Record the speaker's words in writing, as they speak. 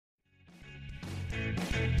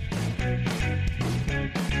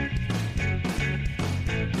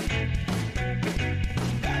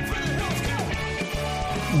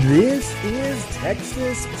This is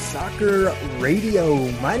Texas Soccer Radio.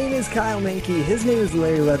 My name is Kyle Mankey. His name is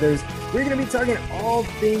Larry Leathers. We're going to be talking all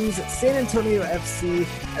things San Antonio FC,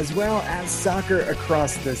 as well as soccer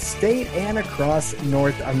across the state and across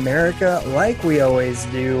North America, like we always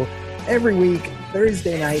do every week,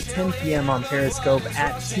 Thursday night, 10 p.m. on Periscope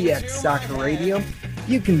at TX Soccer Radio.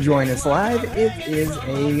 You can join us live. It is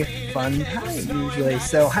a fun time usually.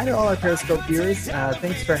 So hi to all our Periscope viewers.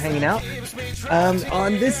 Thanks for hanging out.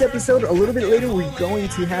 On this episode, a little bit later, we're going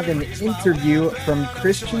to have an interview from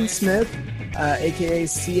Christian Smith, a.k.a.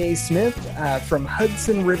 C.A. Smith, from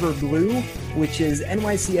Hudson River Blue, which is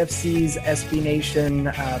NYCFC's SB Nation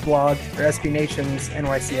blog, or SB Nation's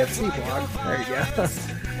NYCFC blog. There you go.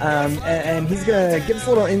 And he's going to give us a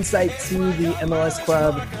little insight to the MLS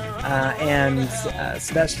club and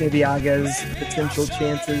Sebastian Viaga's potential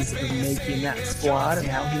chances of making that squad and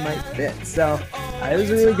how he might fit. So it was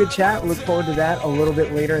a really good chat. Look forward to that a little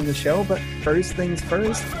bit later in the show. But first things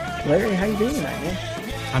first, Larry, how you doing tonight, man?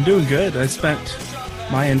 I'm doing good. I spent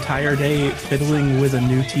my entire day fiddling with a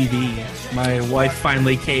new TV. My wife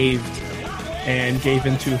finally caved and gave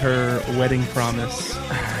into her wedding promise.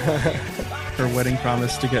 Her wedding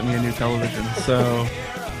promise to get me a new television. So,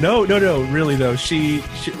 no, really though. She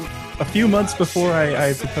a few months before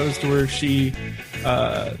I proposed to her, she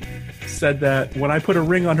said that when I put a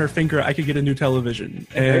ring on her finger, I could get a new television.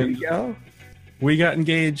 And there you go. We got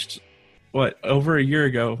engaged, over a year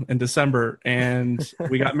ago in December, and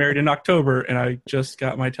we got married in October, and I just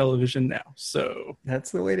got my television now. So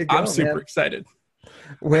that's the way to go. I'm super excited.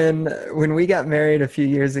 When we got married a few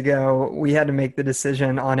years ago, we had to make the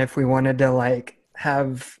decision on if we wanted to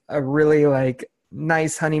have a really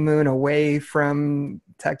nice honeymoon away from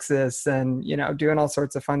Texas and, doing all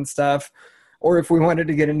sorts of fun stuff, or if we wanted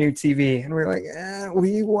to get a new TV. And we were like,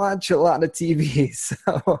 we watch a lot of TV.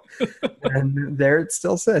 So, and there it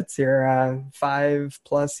still sits here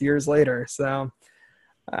 5+ years later. So,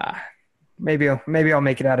 maybe I'll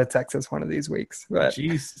make it out of Texas one of these weeks. But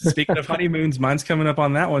jeez, speaking of honeymoons, mine's coming up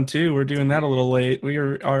on that one too. We're doing that a little late. We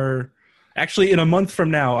are actually in a month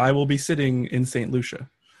from now. I will be sitting in St.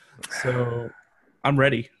 Lucia, so I'm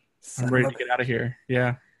ready. I'm ready to get out of here.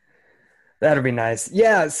 Yeah, that'll be nice.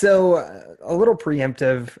 Yeah. So a little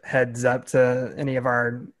preemptive heads up to any of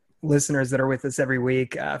our listeners that are with us every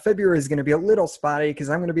week. February is going to be a little spotty because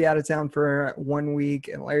I'm going to be out of town for 1 week,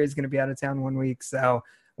 and Larry's going to be out of town 1 week. So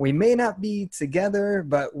we may not be together,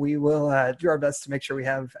 but we will do our best to make sure we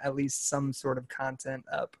have at least some sort of content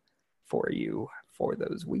up for you for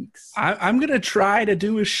those weeks. I'm going to try to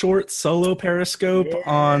do a short solo Periscope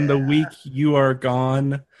on the week you are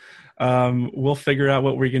gone. We'll figure out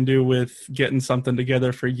what we can do with getting something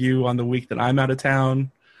together for you on the week that I'm out of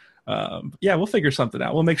town. We'll figure something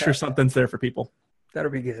out. We'll make sure something's there for people. That'll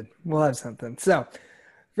be good. We'll have something. So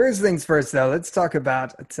first things first, though, let's talk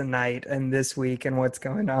about tonight and this week and what's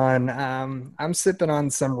going on. I'm sipping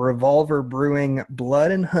on some Revolver Brewing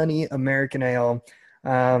Blood and Honey American Ale,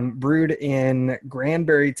 brewed in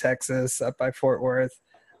Granbury, Texas, up by Fort Worth.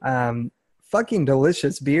 Fucking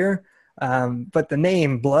delicious beer, but the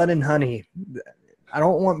name Blood and Honey, I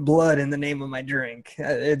don't want blood in the name of my drink.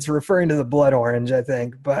 It's referring to the blood orange, I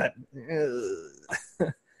think, but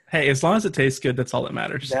hey, as long as it tastes good, that's all that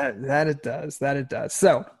matters. That it does.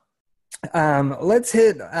 So let's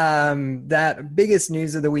hit that biggest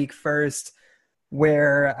news of the week first,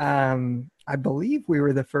 where I believe we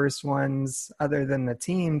were the first ones, other than the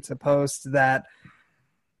team, to post that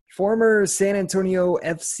former San Antonio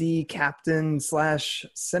FC captain /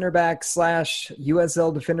 center back /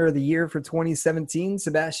 USL Defender of the Year for 2017,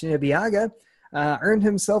 Sebastian Viaga, earned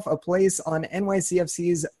himself a place on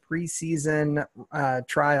NYCFC's preseason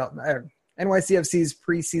NYCFC's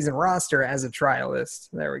preseason roster as a trialist.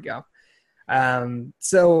 There we go.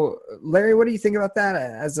 So, Larry, what do you think about that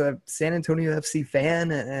as a San Antonio FC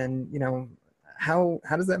fan? And how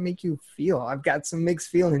does that make you feel? I've got some mixed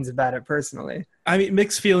feelings about it personally. I mean,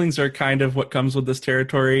 mixed feelings are kind of what comes with this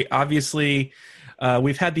territory. Obviously,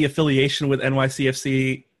 we've had the affiliation with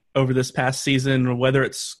NYCFC over this past season. Whether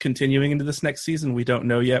it's continuing into this next season, we don't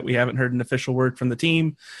know yet. We haven't heard an official word from the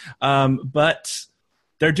team. But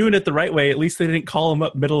they're doing it the right way. At least they didn't call them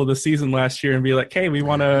up middle of the season last year and be like, "Hey, we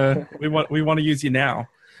want to use you now."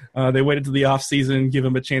 They waited to the off season, give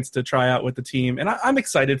him a chance to try out with the team, and I'm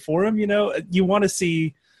excited for him. You want to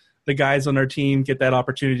see the guys on our team get that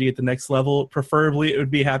opportunity at the next level. Preferably, it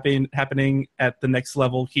would be happening at the next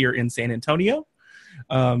level here in San Antonio.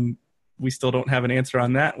 We still don't have an answer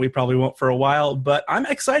on that. We probably won't for a while, but I'm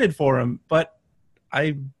excited for him. But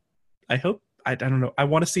I hope I don't know. I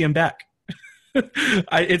want to see him back.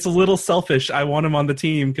 It's a little selfish. I want him on the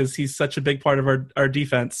team because he's such a big part of our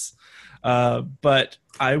defense. But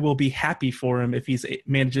I will be happy for him if he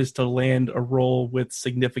manages to land a role with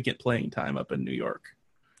significant playing time up in New York.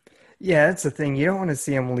 Yeah, that's the thing. You don't want to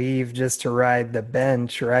see him leave just to ride the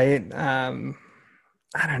bench, right?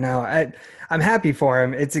 I don't know. I'm happy for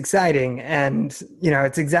him. It's exciting. And,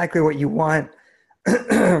 it's exactly what you want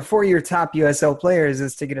for your top USL players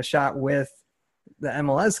is to get a shot with the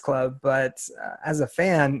MLS club. But as a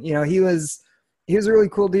fan, he was a really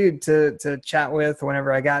cool dude to chat with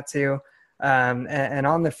whenever I got to. And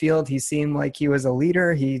on the field, he seemed like he was a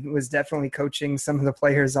leader. He was definitely coaching some of the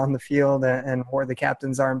players on the field and wore the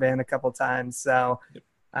captain's armband a couple times. So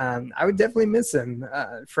I would definitely miss him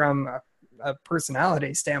from a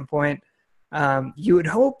personality standpoint. You would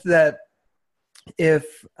hope that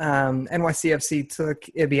if NYCFC took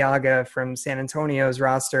Ibeagha from San Antonio's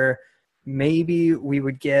roster, maybe we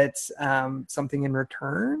would get something in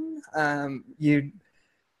return.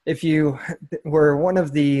 If you were one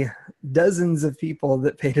of the dozens of people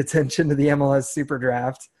that paid attention to the MLS Super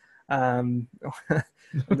Draft, I'm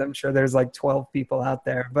sure there's like 12 people out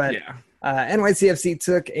there, but yeah. NYCFC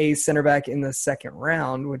took a center back in the second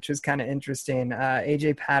round, which is kind of interesting.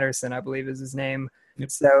 AJ Patterson, I believe is his name. Yep.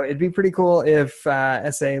 So it'd be pretty cool if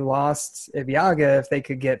SA lost Ibeagha, if they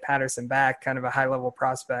could get Patterson back, kind of a high-level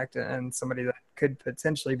prospect and somebody that could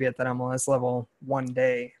potentially be at that MLS level one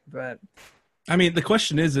day. But I mean, the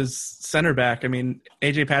question is center back. I mean,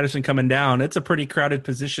 AJ Patterson coming down, it's a pretty crowded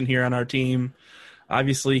position here on our team.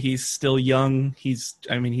 Obviously, he's still young. He's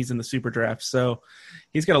in the Super Draft, so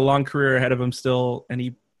he's got a long career ahead of him still, and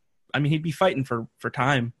he'd be fighting for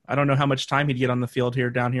time. I don't know how much time he'd get on the field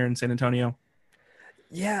down here in San Antonio.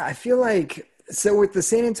 Yeah, I feel like so with the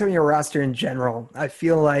San Antonio roster in general, I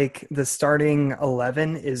feel like the starting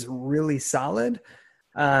 11 is really solid.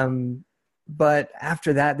 But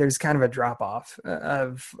after that, there's kind of a drop-off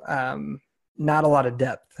of not a lot of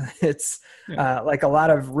depth. It's like a lot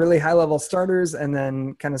of really high-level starters and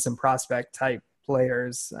then kind of some prospect-type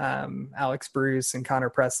players, Alex Bruce and Connor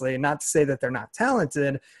Presley. Not to say that they're not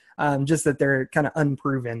talented, just that they're kind of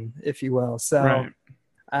unproven, if you will. So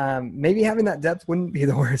maybe having that depth wouldn't be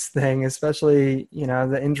the worst thing, especially,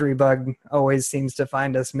 the injury bug always seems to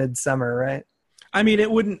find us midsummer, right? I mean,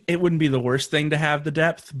 it wouldn't be the worst thing to have the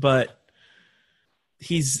depth, but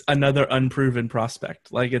he's another unproven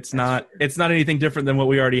prospect. Like it's not anything different than what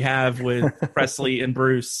we already have with Presley and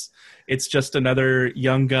Bruce. It's just another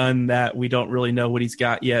young gun that we don't really know what he's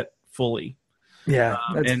got yet fully. Yeah.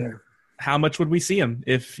 That's and fair. How much would we see him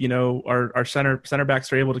if, our center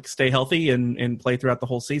backs are able to stay healthy and play throughout the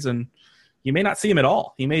whole season? You may not see him at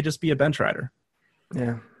all. He may just be a bench rider.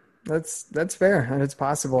 Yeah, that's fair. And it's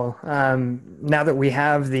possible. Now that we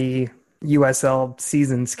have the USL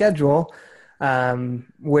season schedule,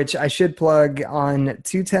 which I should plug on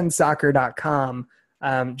 210soccer.com.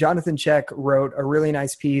 Jonathan Check wrote a really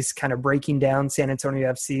nice piece kind of breaking down San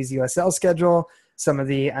Antonio FC's USL schedule, some of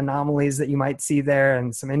the anomalies that you might see there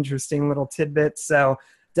and some interesting little tidbits. So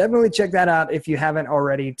definitely check that out if you haven't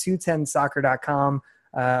already, 210soccer.com,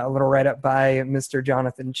 a little write-up by Mr.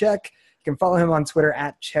 Jonathan Check. You can follow him on Twitter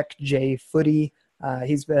at CheckJFooty.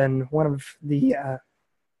 He's been one of the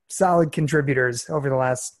solid contributors over the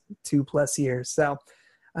last 2+ years. So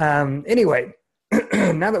anyway,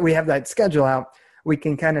 now that we have that schedule out, we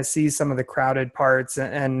can kind of see some of the crowded parts,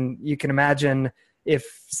 and you can imagine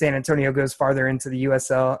if San Antonio goes farther into the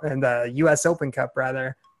USL and the US Open Cup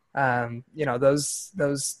rather,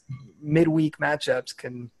 those midweek matchups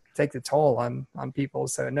can take the toll on people.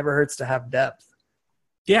 So it never hurts to have depth.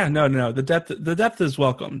 Yeah, no. The depth is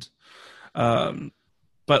welcomed.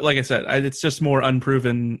 But like I said, it's just more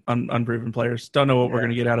unproven players. Don't know what we're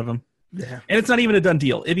going to get out of them. Yeah. And it's not even a done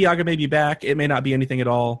deal. Ibeagha may be back. It may not be anything at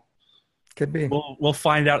all. Could be. We'll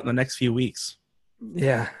find out in the next few weeks.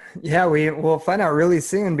 Yeah. We'll find out really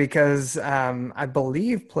soon because I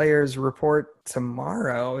believe players report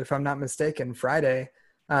tomorrow, if I'm not mistaken, Friday.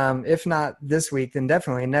 If not this week, then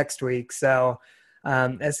definitely next week. So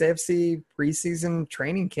SAFC preseason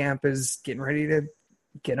training camp is getting ready to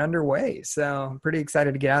get underway. So I'm pretty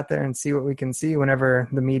excited to get out there and see what we can see whenever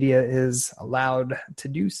the media is allowed to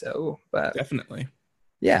do so. But definitely.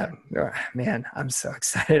 Yeah, man, I'm so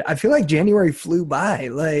excited. I feel like January flew by.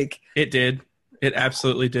 Like it did. It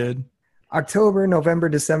absolutely did. October, November,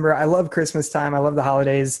 December. I love Christmas time. I love the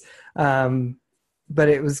holidays. But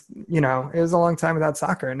it was, it was a long time without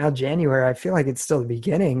soccer. And now January, I feel like it's still the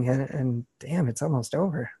beginning and damn, it's almost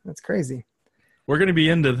over. That's crazy. We're going to be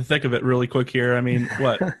into the thick of it really quick here. I mean,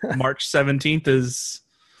 what, March 17th is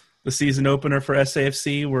the season opener for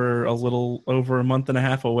SAFC. We're a little over a month and a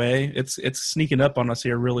half away. It's sneaking up on us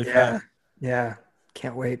here really fast. Yeah.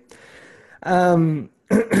 Can't wait. We're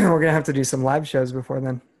going to have to do some live shows before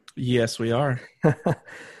then. Yes, we are.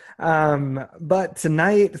 But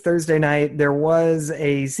tonight, Thursday night, there was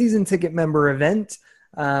a season ticket member event,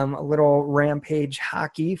 a little Rampage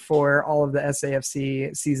hockey for all of the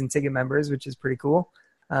SAFC season ticket members, which is pretty cool.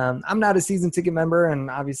 I'm not a season ticket member, and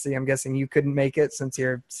obviously I'm guessing you couldn't make it since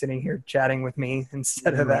you're sitting here chatting with me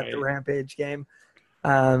instead of at the Rampage game.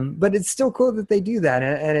 But it's still cool that they do that,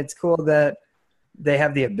 and it's cool that they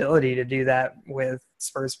have the ability to do that with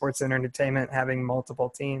Spurs Sports Entertainment having multiple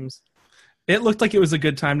teams. It looked like it was a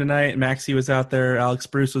good time tonight. Maxey was out there. Alex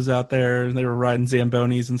Bruce was out there. And they were riding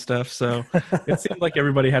Zambonis and stuff. So it seemed like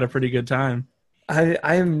everybody had a pretty good time. I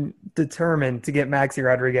am determined to get Maxey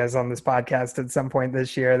Rodriguez on this podcast at some point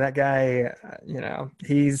this year. That guy,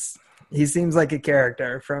 he seems like a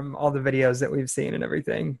character from all the videos that we've seen and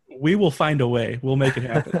everything. We will find a way. We'll make it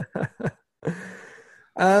happen.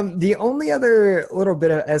 The only other little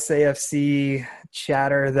bit of SAFC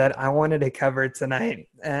chatter that I wanted to cover tonight,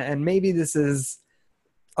 and maybe this is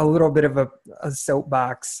a little bit of a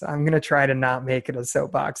soapbox. I'm going to try to not make it a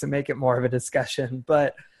soapbox and make it more of a discussion.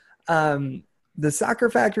 But the Soccer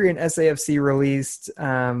Factory and SAFC released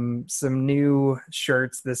some new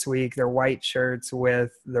shirts this week. They're white shirts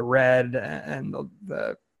with the red and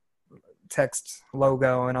the text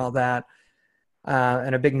logo and all that.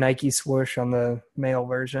 And a big Nike swoosh on the male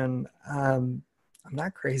version. I'm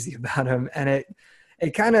not crazy about them. And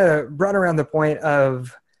it kind of brought around the point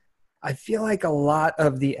of, I feel like a lot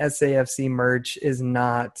of the SAFC merch is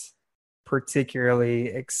not particularly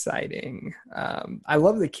exciting. I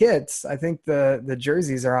love the kits. I think the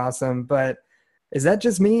jerseys are awesome, but is that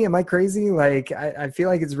just me? Am I crazy? Like, I feel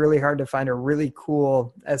like it's really hard to find a really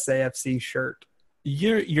cool SAFC shirt.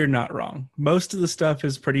 You're not wrong. Most of the stuff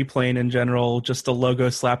is pretty plain in general, just a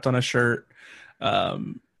logo slapped on a shirt.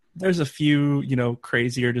 There's a few,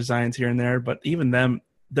 crazier designs here and there, but even them,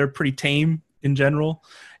 they're pretty tame in general.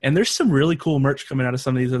 And there's some really cool merch coming out of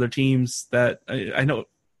some of these other teams that I know.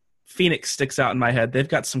 Phoenix sticks out in my head. They've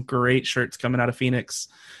got some great shirts coming out of Phoenix.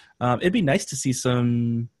 It'd be nice to see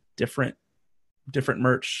some different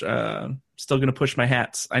merch. Still going to push my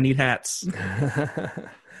hats. I need hats.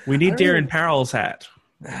 We need Darren Powell's hat.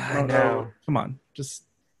 I know. Come on.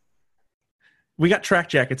 We got track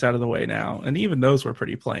jackets out of the way now, and even those were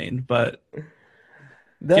pretty plain, but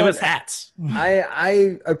give us hats.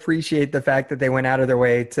 I appreciate the fact that they went out of their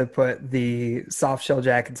way to put the soft shell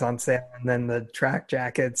jackets on sale and then the track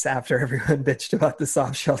jackets after everyone bitched about the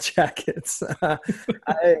soft shell jackets.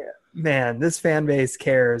 Man, this fan base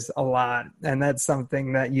cares a lot, and that's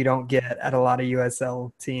something that you don't get at a lot of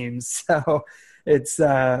USL teams. So it's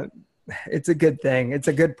a good thing. It's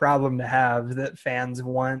a good problem to have that fans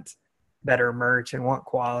want better merch and want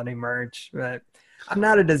quality merch. But I'm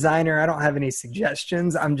not a designer. I don't have any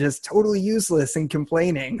suggestions. I'm just totally useless and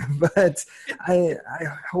complaining. But I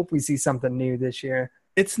hope we see something new this year.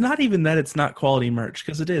 It's not even that it's not quality merch,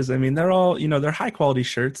 because it is. I mean, they're all, they're high quality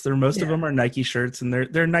shirts. Most of them are Nike shirts, and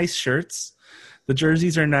they're nice shirts. The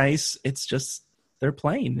jerseys are nice. It's just they're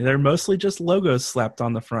plain. They're mostly just logos slapped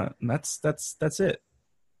on the front, and that's it.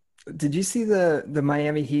 Did you see the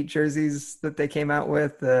Miami Heat jerseys that they came out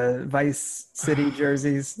with? The Vice City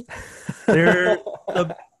jerseys? They're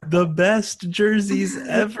the best jerseys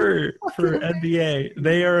ever for NBA.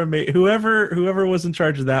 They are amazing. Whoever was in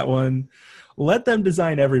charge of that one, let them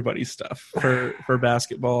design everybody's stuff for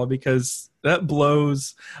basketball, because that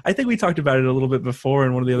blows. I think we talked about it a little bit before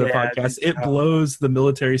in one of the other podcasts. It blows the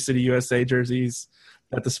Military City USA jerseys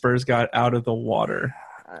that the Spurs got out of the water.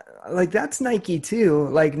 Like, that's Nike too.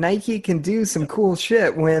 Like, Nike can do some cool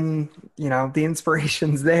shit when, the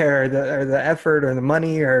inspiration's there, or the effort or the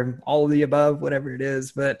money or all of the above, whatever it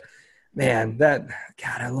is. But man, God,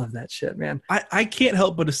 I love that shit, man. I can't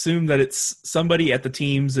help but assume that it's somebody at the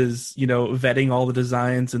teams is, vetting all the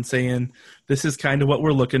designs and saying, this is kind of what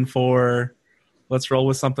we're looking for. Let's roll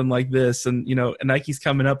with something like this. And, and Nike's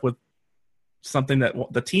coming up with something that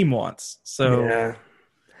the team wants. So yeah.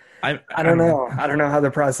 I don't know. I don't know how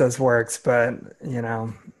the process works, but you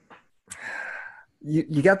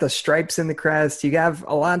got the stripes in the crest. You have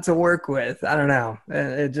a lot to work with. I don't know.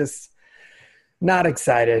 It just not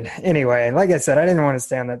excited. Anyway, like I said, I didn't want to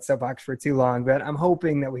stay on that soapbox for too long, but I'm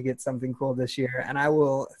hoping that we get something cool this year, and I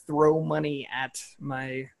will throw money at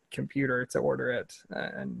my computer to order it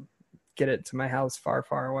and get it to my house far,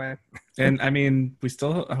 far away. And I mean, we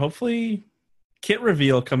still hopefully kit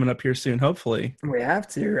reveal coming up here soon, hopefully. We have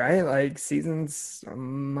to, right? Like season's a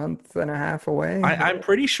month and a half away. I'm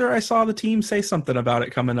pretty sure I saw the team say something about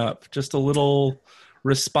it coming up. Just a little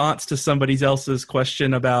response to somebody else's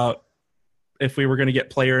question about if we were going to get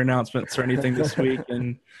player announcements or anything this week,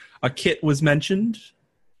 and a kit was mentioned,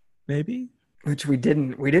 maybe. Which we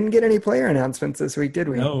didn't. We didn't get any player announcements this week, did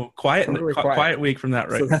we? No, quiet week from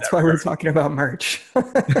that, right? So that's why we're talking about merch.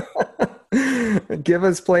 Give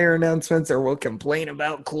us player announcements or we'll complain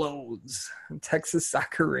about clothes. Texas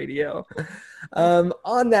Soccer Radio.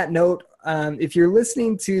 On that note, if you're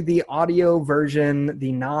listening to the audio version,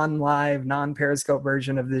 the non-live, non-Periscope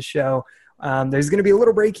version of this show, there's going to be a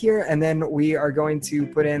little break here, and then we are going to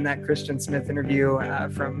put in that Christian Smith interview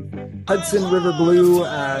from Hudson River Blue,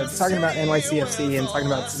 talking about NYCFC and talking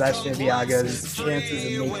about Sebastian Viaga's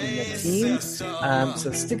chances of making the team.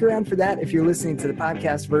 So stick around for that if you're listening to the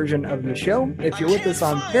podcast version of the show. If you're with us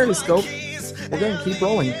on Periscope, we're going to keep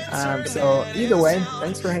rolling. So either way,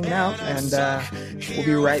 thanks for hanging out, and we'll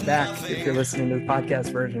be right back if you're listening to the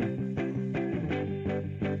podcast version.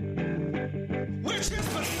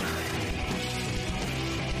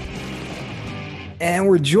 And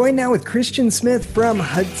we're joined now with Christian Smith from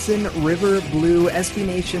Hudson River Blue, SB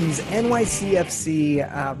Nation's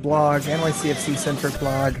NYCFC blog, NYCFC-centric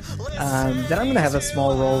blog, that I'm going to have a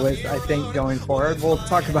small role with, I think, going forward. We'll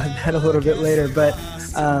talk about that a little bit later. But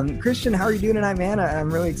Christian, how are you doing tonight, man?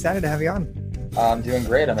 I'm really excited to have you on. I'm doing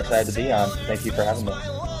great. I'm excited to be on. Thank you for having me.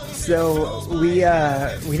 So we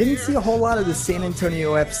didn't see a whole lot of the San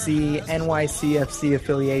Antonio FC, NYCFC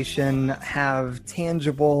affiliation have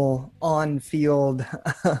tangible on-field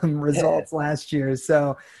results last year.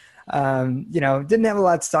 So, didn't have a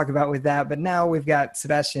lot to talk about with that. But now we've got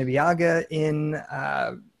Sebastian Viaga in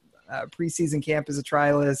preseason camp as a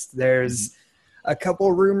trialist. There's a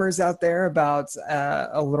couple rumors out there about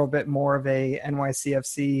a little bit more of a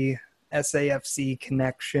NYCFC, SAFC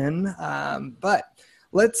connection. But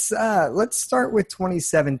let's start with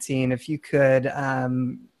 2017. If you could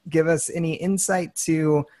give us any insight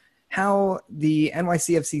to how the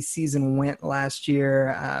NYCFC season went last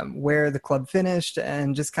year, where the club finished,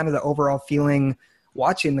 and just kind of the overall feeling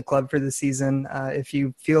watching the club for the season. If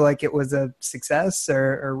you feel like it was a success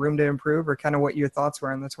or room to improve, or kind of what your thoughts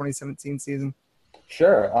were on the 2017 season.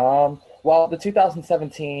 Sure. Well, the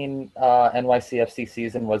 2017 NYCFC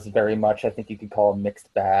season was very much, I think you could call a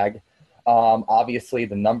mixed bag. Obviously,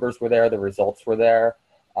 the numbers were there, the results were there.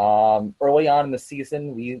 Early on in the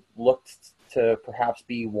season, we looked to perhaps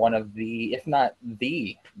be one of the, if not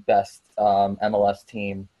the best MLS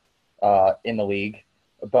team in the league.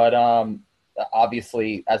 But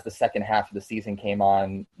obviously, as the second half of the season came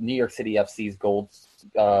on, New York City FC's goal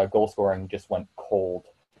scoring just went cold.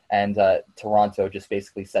 And Toronto just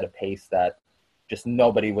basically set a pace that just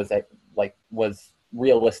nobody was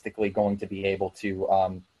realistically going to be able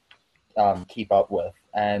to keep up with,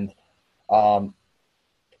 and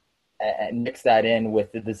mix that in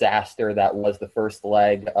with the disaster that was the first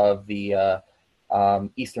leg of the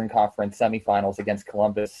Eastern Conference semifinals against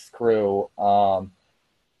Columbus Crew.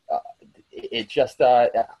 It just, I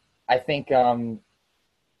think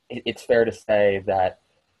it's fair to say that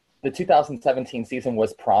the 2017 season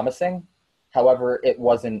was promising. However,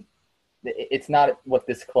 it's not what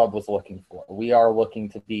this club was looking for. We are looking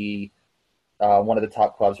to be one of the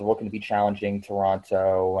top clubs. We're looking to be challenging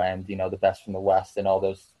Toronto and, the best from the West and all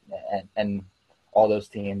those and all those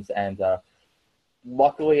teams. And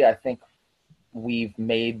luckily, I think we've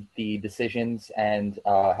made the decisions and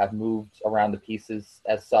have moved around the pieces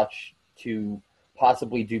as such to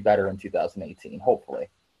possibly do better in 2018, hopefully,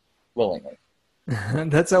 willingly.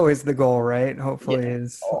 That's always the goal, right? Hopefully,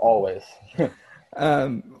 is always.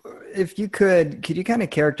 If you could you kind of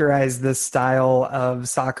characterize the style of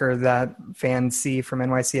soccer that fans see from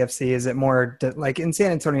NYCFC? Is it more like in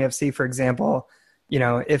San Antonio FC, for example,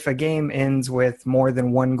 if a game ends with more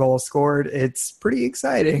than one goal scored, it's pretty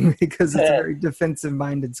exciting because it's a very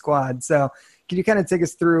defensive-minded squad. So can you kind of take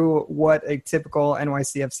us through what a typical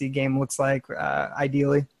NYCFC game looks like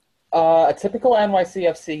ideally? A typical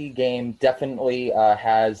NYCFC game definitely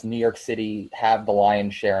has New York City have the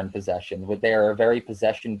lion's share in possession. They're a very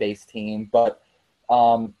possession-based team, but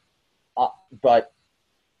on the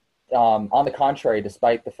contrary,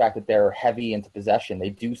 despite the fact that they're heavy into possession, they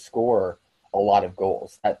do score a lot of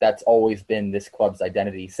goals. That's always been this club's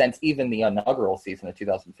identity since even the inaugural season of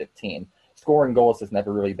 2015. Scoring goals has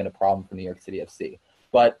never really been a problem for New York City FC,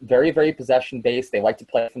 but very, very possession-based. They like to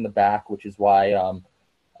play from the back, which is why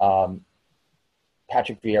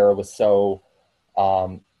Patrick Vieira was so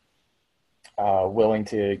willing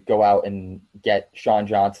to go out and get Sean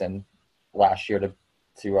Johnson last year to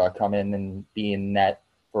to come in and be in net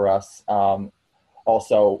for us.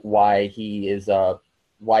 Also, why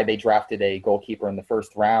they drafted a goalkeeper in the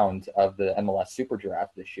first round of the MLS Super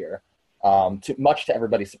Draft this year, much to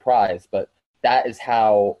everybody's surprise. But that is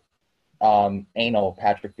how anal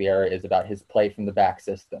Patrick Vieira is about his play from the back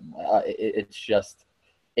system.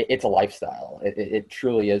 It's a lifestyle. It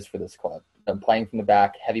truly is for this club. Playing from the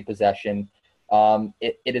back, heavy possession.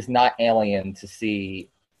 It is not alien to see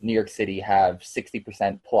New York City have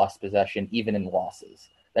 60% plus possession, even in losses.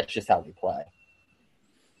 That's just how they play.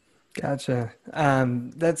 Gotcha.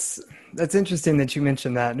 That's interesting that you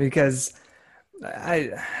mentioned that, because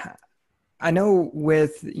I know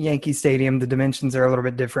with Yankee Stadium, the dimensions are a little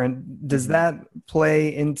bit different. Does that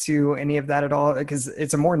play into any of that at all? Because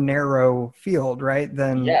it's a more narrow field, right?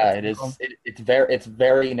 It is. It's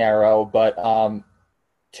very narrow, but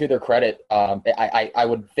to their credit, I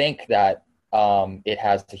would think that it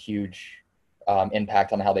has a huge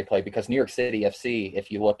impact on how they play, because New York City FC, if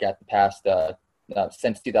you look at the past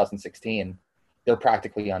since 2016, they're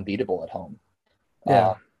practically unbeatable at home.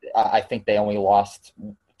 Yeah. I think they only lost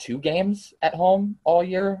 2 games at home all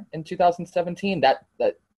year in 2017. That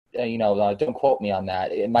don't quote me on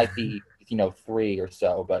that. It might be 3 or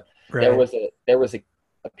so, but Right. there was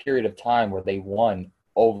a period of time where they won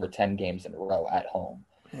over 10 games in a row at home,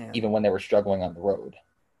 even when they were struggling on the road.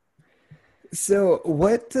 So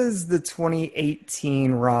what does the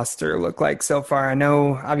 2018 roster look like so far? I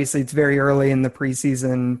know obviously it's very early in the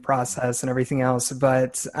preseason process and everything else,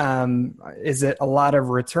 but is it a lot of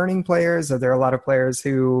returning players? Are there a lot of players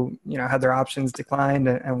who, had their options declined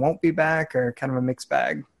and won't be back, or kind of a mixed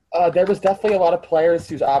bag? There was definitely a lot of players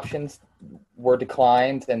whose options were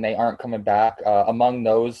declined and they aren't coming back. Among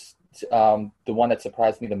those, the one that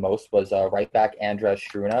surprised me the most was right back Andres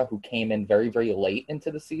Struna, who came in very, very late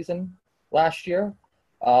into the season last year.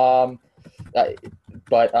 But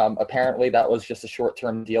apparently that was just a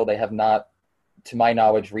short-term deal. They have not, to my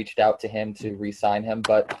knowledge, reached out to him to re-sign him.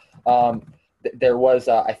 But there was,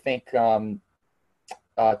 I think, 12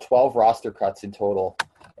 roster cuts in total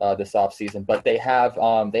this offseason. But they have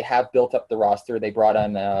built up the roster. They brought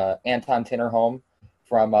on Anton Tinnerholm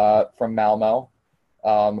from Malmo,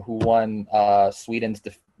 who won Sweden's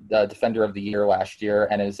Defender of the Year last year,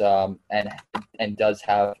 and is and does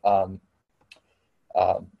have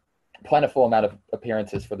plentiful amount of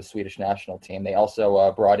appearances for the Swedish national team. They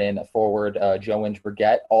also brought in a forward, Joe Inge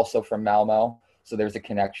also from Malmo, so there's a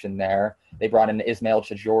connection there. They brought in Ismail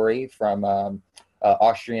Chajori from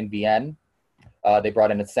Austrian Vienna. They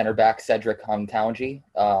brought in a center back, Cedric Hamtounji,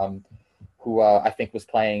 who I think was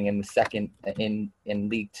playing in the second in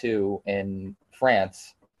League Two in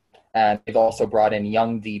France. And they've also brought in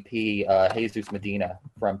young DP Jesus Medina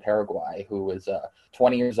from Paraguay, who is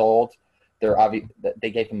 20 years old. They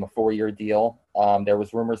gave him a 4-year deal. There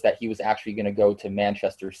was rumors that he was actually going to go to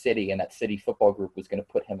Manchester City, and that City Football Group was going to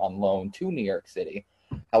put him on loan to New York City.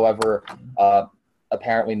 However,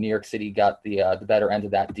 apparently New York City got the better end of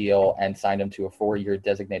that deal and signed him to a 4-year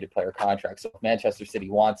designated player contract. So if Manchester City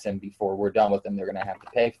wants him before we're done with him, they're going to have to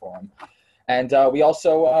pay for him. And we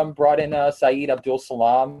also brought in Saeed Abdul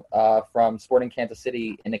Salam from Sporting Kansas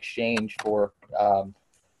City in exchange for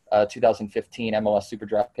 2015 MLS Super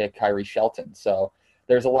Draft pick Kyrie Shelton. So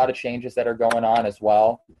there's a lot of changes that are going on as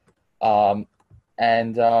well.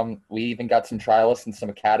 And we even got some trialists and some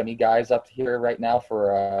academy guys up here right now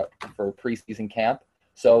for preseason camp.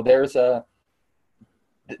 So there's a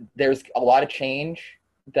lot of change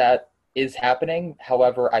that is happening.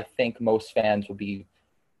 However, I think most fans will be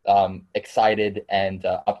excited and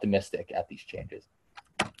optimistic at these changes.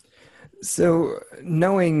 So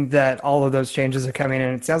knowing that all of those changes are coming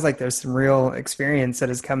in, it sounds like there's some real experience that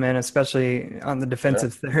has come in, especially on the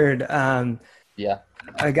defensive third. Yeah.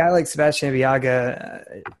 A guy like Sebastian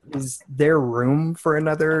Viaga, is there room for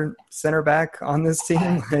another center back on this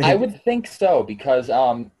team? I would think so, because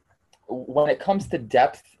when it comes to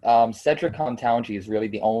depth, Cedric Hamtounji is really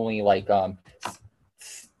the only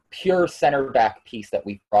pure center back piece that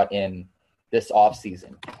we've brought in this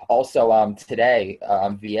offseason. Also, today,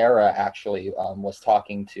 Vieira actually was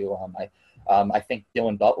talking to, I think,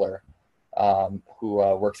 Dylan Butler, who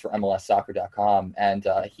works for MLSsoccer.com, and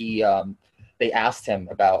they asked him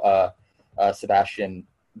about Sebastian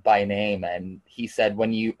by name, and he said,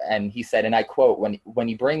 and I quote, when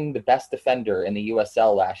you bring the best defender in the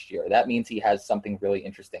USL last year, that means he has something really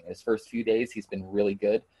interesting. In his first few days, he's been really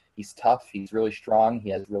good. He's tough. He's really strong. He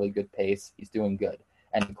has really good pace. He's doing good.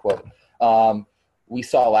 End quote. We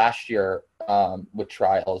saw last year with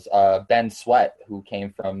trials, Ben Sweat, who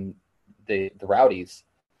came from the Rowdies,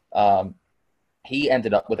 he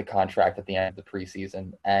ended up with a contract at the end of the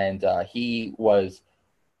preseason, and he was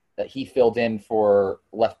that he filled in for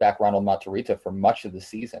left back Ronald Matarrita for much of the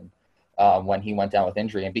season when he went down with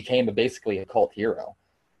injury, and became basically a cult hero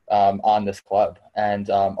on this club, and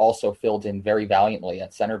also filled in very valiantly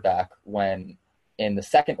at center back when in the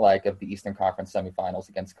second leg of the Eastern Conference semifinals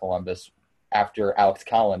against Columbus, after Alex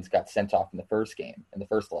Collins got sent off in the first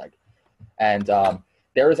leg. And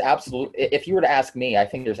there is if you were to ask me, I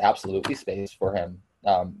think there's absolutely space for him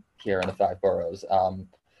here in the Five Boroughs.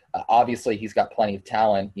 Obviously, he's got plenty of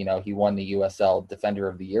talent. You know, he won the USL Defender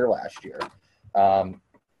of the Year last year.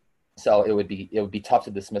 So it would be tough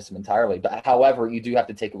to dismiss him entirely. But however, you do have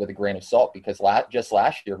to take it with a grain of salt, because just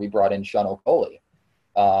last year we brought in Sean Okoli,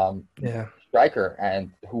 striker,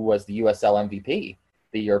 and who was the USL MVP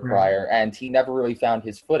the year prior, and he never really found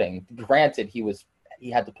his footing. Granted,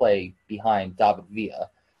 he had to play behind David Villa,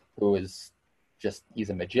 who is he's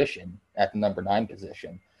a magician at the number 9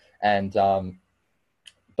 position. And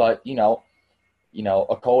but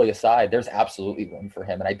Okoli aside, there's absolutely room for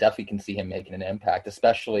him, and I definitely can see him making an impact,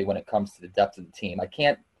 especially when it comes to the depth of the team. I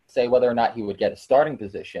can't say whether or not he would get a starting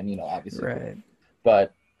position, obviously, right.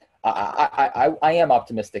 But I am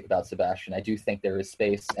optimistic about Sebastian. I do think there is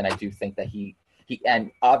space, and I do think that he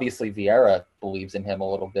and obviously Vieira believes in him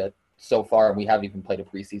a little bit so far, and we haven't even played a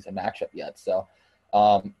preseason matchup yet. So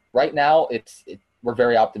right now, we're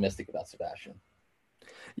very optimistic about Sebastian.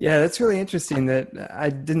 Yeah, that's really interesting that I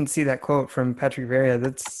didn't see that quote from Patrick Vieira.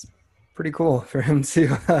 That's pretty cool for him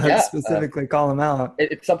to specifically call him out.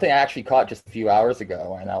 It's something I actually caught just a few hours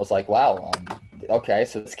ago, and I was like, wow, okay,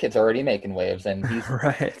 so this kid's already making waves, and he's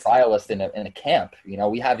a trialist in a camp.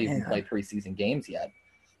 We haven't even played preseason games yet.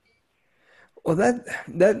 Well,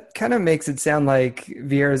 that kind of makes it sound like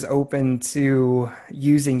Vieira's open to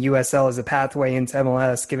using USL as a pathway into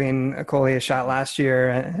MLS, giving Okoli a shot last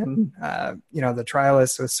year, and the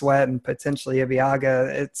trialists with Sweat and potentially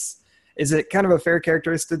Ibeagha. Is it kind of a fair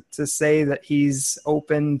characteristic to say that he's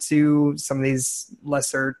open to some of these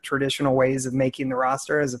lesser traditional ways of making the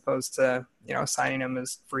roster, as opposed to signing him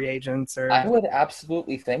as free agents? Or I would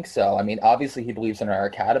absolutely think so. I mean, obviously he believes in our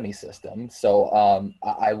academy system, so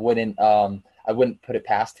I wouldn't put it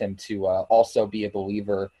past him to also be a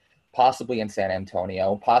believer, possibly in San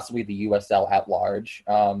Antonio, possibly the USL at large.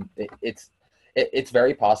 It's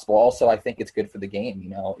very possible. Also, I think it's good for the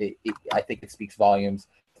game. I think it speaks volumes.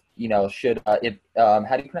 How do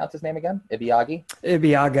you pronounce his name again? Ibeagha?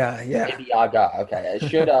 Ibeagha, yeah. Ibeagha, okay.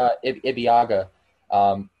 Should Ibeagha,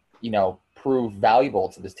 prove valuable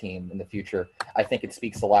to this team in the future, I think it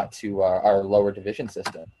speaks a lot to our lower division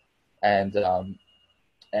system. And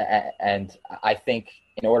I think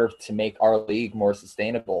in order to make our league more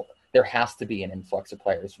sustainable, there has to be an influx of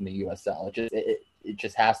players from the USL. It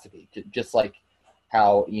just has to be. Just like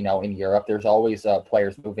how, in Europe, there's always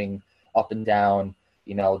players moving up and down,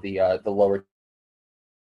 the lower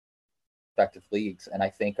respective leagues. And I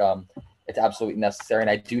think it's absolutely necessary. And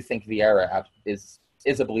I do think Vieira is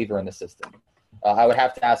a believer in the system. I would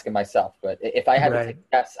have to ask him myself, but if I had to take a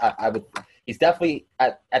guess, I would. He's definitely,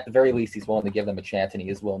 at the very least, he's willing to give them a chance, and he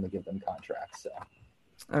is willing to give them contracts. So,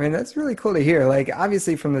 I mean, that's really cool to hear. Like,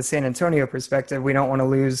 obviously, from the San Antonio perspective, we don't want to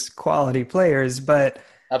lose quality players, but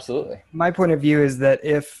absolutely, my point of view is that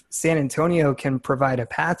if San Antonio can provide a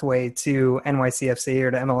pathway to NYCFC or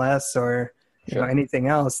to MLS or anything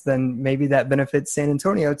else, then maybe that benefits San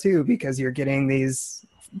Antonio too, because you're getting these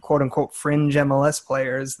quote unquote fringe MLS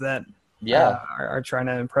players that are trying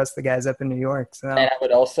to impress the guys up in New York. So. And I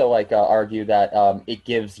would also argue that it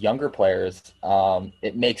gives younger players,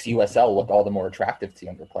 it makes USL look all the more attractive to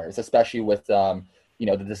younger players, especially with the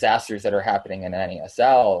disasters that are happening in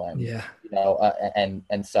NASL and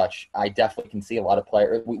and such. I definitely can see a lot of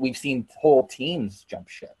players. We've seen whole teams jump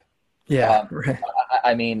ship. Yeah, right.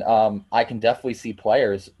 I mean, I can definitely see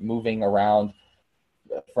players moving around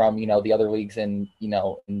from the other leagues in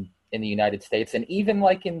the United States, and even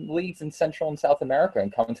in leagues in Central and South America,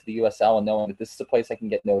 and coming to the USL and knowing that this is a place I can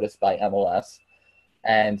get noticed by MLS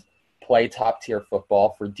and play top tier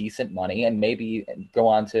football for decent money, and maybe go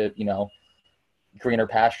on to greener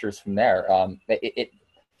pastures from there.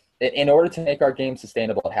 In order to make our game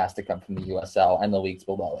sustainable, it has to come from the USL and the leagues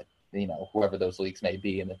below it. Whoever those leagues may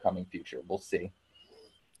be in the coming future, we'll see.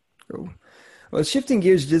 Cool. Well, shifting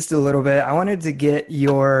gears just a little bit, I wanted to get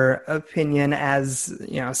your opinion as,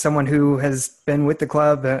 someone who has been with the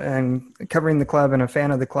club and covering the club and a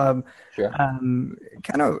fan of the club. Sure.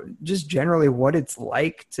 Kind of just generally what it's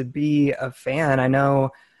like to be a fan. I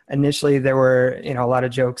know initially there were, a lot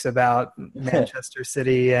of jokes about Manchester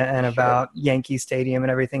City and about Yankee Stadium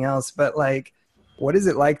and everything else, but what is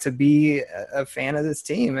it like to be a fan of this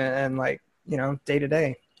team and day to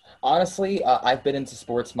day? Honestly, I've been into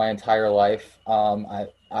sports my entire life.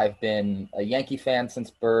 I've been a Yankee fan since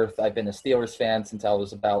birth. I've been a Steelers fan since I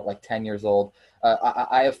was about like 10 years old.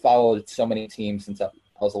 I have followed so many teams since I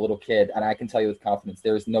was a little kid, and I can tell you with confidence,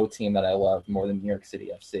 there is no team that I love more than New York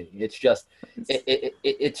City FC. It's just,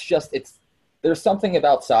 there's something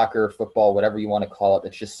about soccer, football, whatever you want to call it,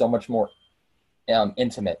 that's just so much more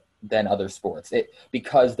intimate than other sports.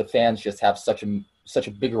 Because the fans just have such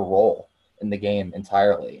a bigger role in the game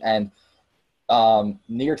entirely. And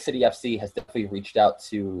New York City FC has definitely reached out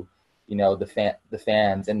to, the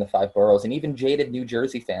fans in the five boroughs, and even jaded New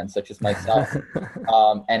Jersey fans such as myself,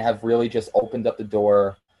 and have really just opened up the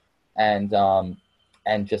door and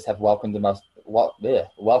just have welcomed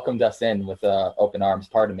us in with open arms.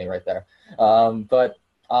 Pardon me, right there. But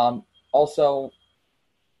also,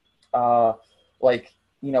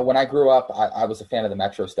 when I grew up, I was a fan of the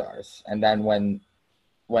Metro Stars, and then when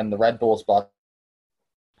the Red Bulls bought,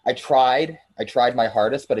 I tried my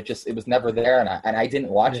hardest, but it was never there, and I didn't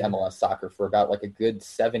watch MLS soccer for about like a good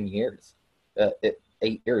 7 years,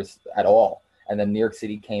 8 years at all. And then New York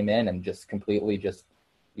City came in and just completely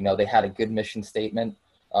they had a good mission statement.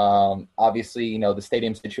 Obviously, the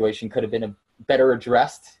stadium situation could have been better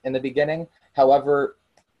addressed in the beginning. However,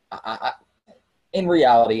 in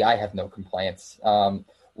reality, I have no complaints.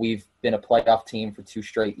 We've been a playoff team for 2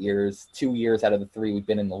 straight years. 2 years out of the 3 we've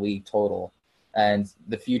been in the league total. And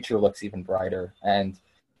the future looks even brighter, and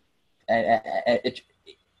it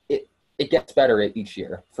gets better each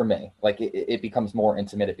year for me. Like it becomes more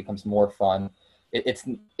intimate, it becomes more fun.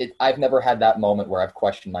 I've never had that moment where I've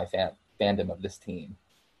questioned my fandom of this team,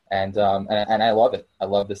 and I love it. I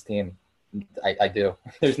love this team. I do.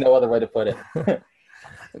 There's no other way to put it.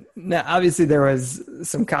 Now, obviously, there was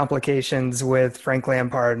some complications with Frank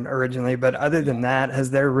Lampard originally, but other than that, has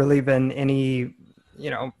there really been any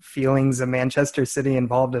feelings of Manchester City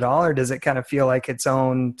involved at all, or does it kind of feel like its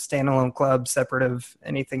own standalone club, separate of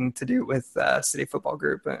anything to do with City Football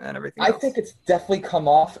Group and everything else? I think it's definitely come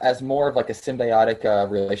off as more of like a symbiotic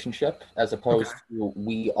relationship, as opposed to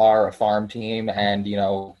we are a farm team and,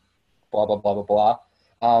 blah, blah, blah, blah, blah.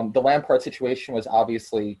 The Lampard situation was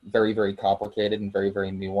obviously very, very complicated and very, very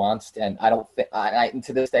nuanced. And I don't think,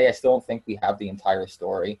 to this day, I still don't think we have the entire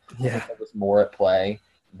story. I think there was more at play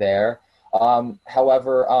there.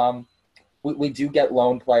 However, we do get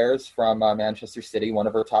loan players from Manchester City. One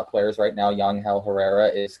of our top players right now, Yangel Herrera,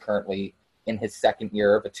 is currently in his second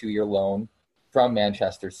year of a 2-year loan from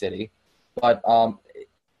Manchester City. But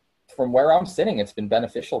from where I'm sitting, it's been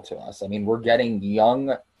beneficial to us. I mean, we're getting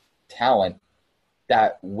young talent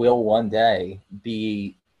that will one day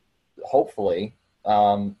be, hopefully,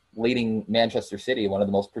 leading Manchester City, one of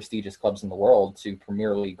the most prestigious clubs in the world, to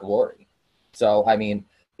Premier League glory. So, I mean,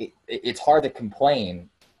 it's hard to complain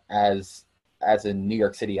as a New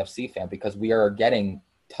York City FC fan, because we are getting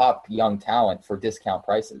top young talent for discount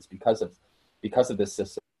prices because of this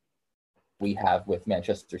system we have with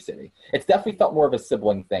Manchester City. It's definitely felt more of a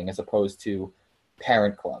sibling thing as opposed to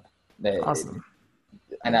parent club. Awesome.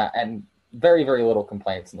 And very, very little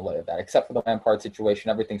complaints in the way of that, except for the Lampard situation.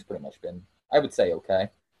 Everything's pretty much been, I would say, okay.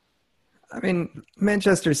 I mean,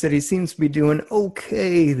 Manchester City seems to be doing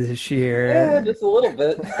okay this year. Yeah, just a little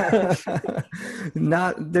bit.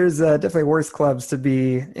 There's definitely worse clubs to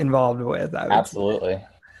be involved with. Absolutely.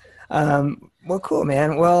 Well, cool,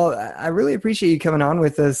 man. Well, I really appreciate you coming on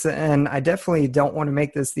with us, and I definitely don't want to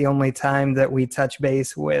make this the only time that we touch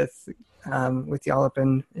base with y'all up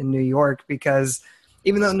in New York, because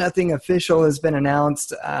even though nothing official has been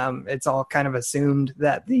announced, it's all kind of assumed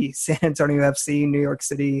that the San Antonio FC New York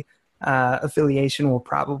City affiliation will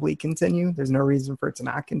probably continue. There's no reason for it to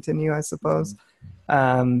not continue, I suppose.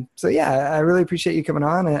 So yeah, I really appreciate you coming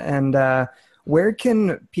on. And where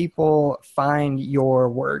can people find your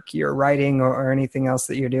work, your writing, or anything else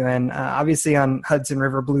that you're doing? Obviously on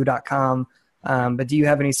HudsonRiverBlue.com, but do you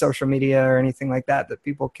have any social media or anything like that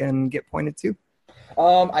people can get pointed to?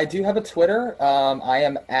 I do have a Twitter. I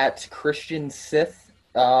am at Christian Sith,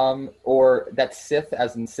 or that's Sith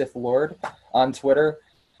as in Sith Lord on Twitter.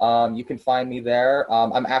 You can find me there.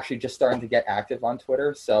 I'm actually just starting to get active on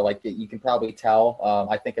Twitter, so like you can probably tell.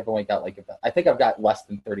 I think I've only got I've got less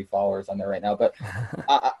than 30 followers on there right now. But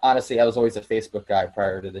honestly, I was always a Facebook guy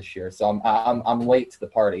prior to this year, so I'm late to the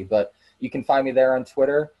party. But you can find me there on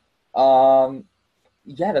Twitter.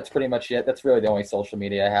 Yeah, that's pretty much it. That's really the only social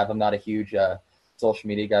media I have. I'm not a huge social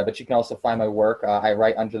media guy, but you can also find my work. I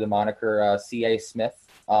write under the moniker C.A. Smith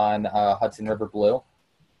on Hudson River Blue.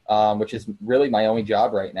 Which is really my only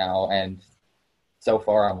job right now, and so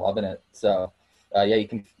far I'm loving it. So, yeah, you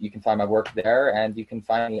can find my work there, and you can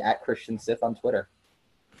find me at Christian Sith on Twitter.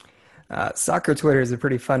 Soccer Twitter is a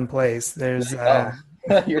pretty fun place. There's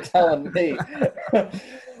you're telling me.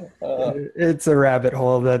 It's a rabbit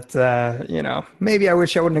hole that maybe I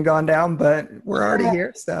wish I wouldn't have gone down, but we're already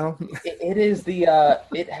here. So it is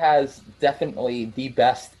it has definitely the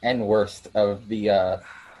best and worst of the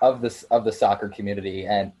soccer community,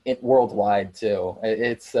 and it worldwide too.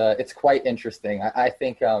 It's quite interesting. I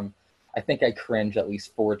think I cringe at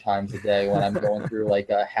least 4 times a day when I'm going through like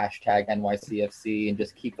a hashtag NYCFC and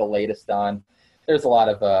just keep the latest on. There's a lot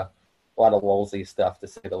of lolsy stuff, to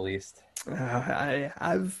say the least.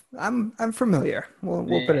 I'm familiar.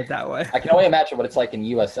 We'll put it that way. I can only imagine what it's like in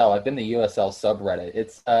USL. I've been the USL subreddit.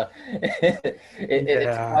 It's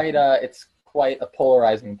it's quite a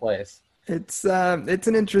polarizing place. It's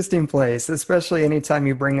an interesting place, especially anytime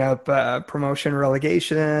you bring up promotion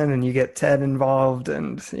relegation and you get Ted involved,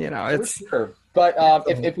 and it's. For sure. But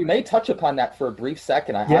if we may touch upon that for a brief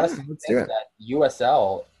second, I honestly think that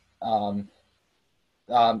USL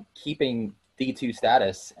keeping D2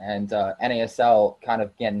 status and NASL kind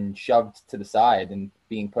of getting shoved to the side and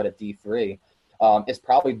being put at D3 is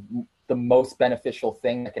probably the most beneficial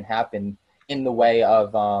thing that can happen in the way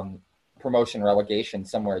of promotion relegation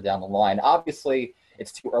somewhere down the line. Obviously,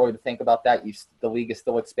 it's too early to think about that. The league is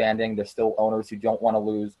still expanding. There's still owners who don't want to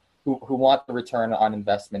lose, who want the return on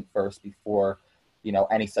investment first before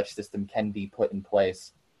any such system can be put in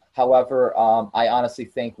place. However, I honestly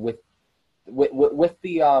think with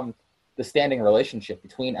the standing relationship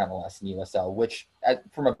between MLS and USL, which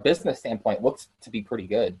from a business standpoint looks to be pretty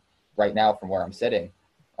good right now from where I'm sitting.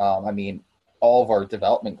 I mean, all of our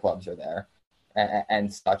development clubs are there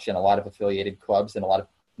and such, and a lot of affiliated clubs and a lot of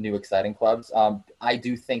new exciting clubs. I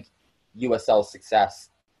do think USL's success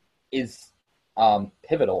is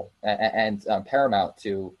pivotal and paramount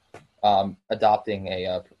to adopting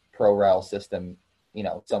a pro rel system,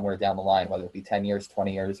 somewhere down the line, whether it be 10 years,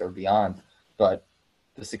 20 years, or beyond. But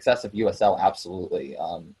the success of USL absolutely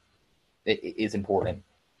is important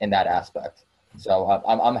in that aspect. So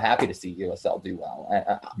I'm happy to see USL do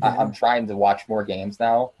well. I'm trying to watch more games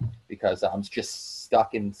now because I'm just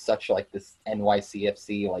stuck in such like this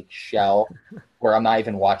NYCFC like shell where I'm not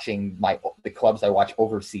even watching the clubs I watch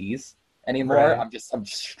overseas anymore. Right. I'm just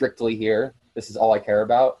strictly here. This is all I care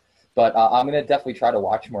about. But I'm gonna definitely try to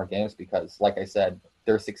watch more games because, like I said,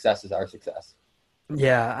 their success is our success.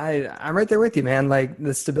 Yeah, I'm right there with you, man. Like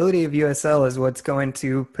the stability of USL is what's going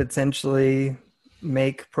to potentially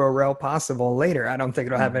make Pro Rel possible later. I don't think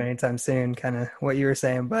it'll happen anytime soon, kind of what you were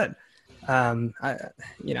saying, but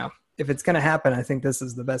if it's going to happen, I think this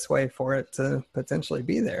is the best way for it to potentially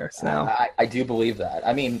be there. So I do believe that.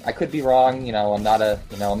 I mean, I could be wrong. I'm not a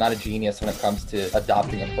genius when it comes to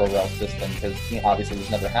adopting a Pro Rel system because obviously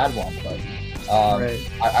we've never had one, but right.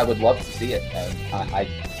 I would love to see it. And I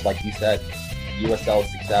like you said, USL's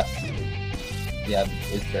success,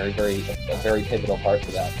 is a very pivotal part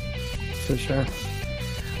to that. For sure.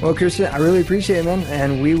 Well, Christian, I really appreciate it, man,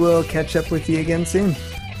 and we will catch up with you again soon.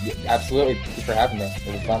 Yeah, absolutely. Thank you for having me.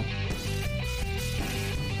 It was fun.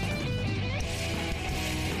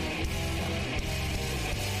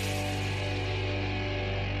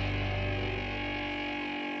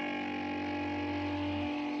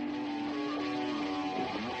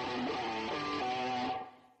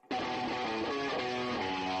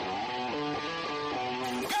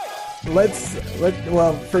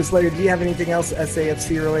 Well, first, Larry, do you have anything else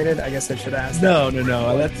SAFC related? I guess I should ask. No.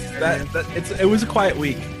 It was a quiet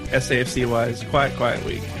week, SAFC wise. Quiet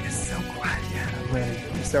week. It's so quiet. Yeah, I'm ready.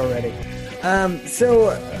 I'm so ready. So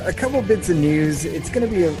a couple bits of news. It's going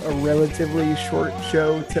to be a relatively short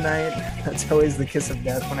show tonight. That's always the kiss of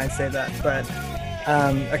death when I say that. But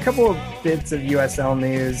a couple of bits of USL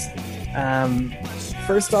news.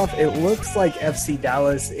 First off, it looks like FC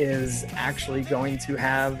Dallas is actually going to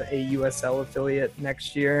have a USL affiliate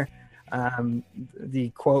next year.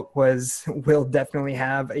 The quote was, "We'll definitely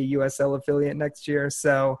have a USL affiliate next year."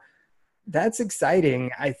 So that's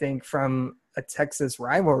exciting, I think, from a Texas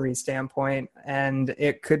rivalry standpoint, and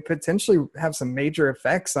it could potentially have some major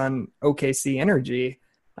effects on OKC Energy,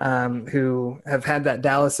 who have had that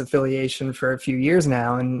Dallas affiliation for a few years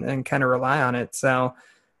now and kind of rely on it. So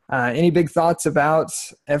any big thoughts about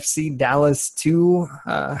FC Dallas 2?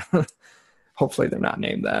 Hopefully they're not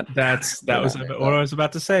named that. That was what I was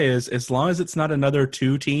about to say is as long as it's not another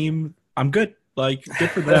 2 team, I'm good. Like,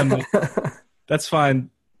 good for them. That's fine.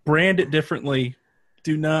 Brand it differently.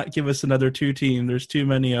 Do not give us another 2 team. There's too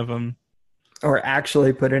many of them. Or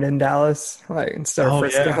actually put it in Dallas, like instead of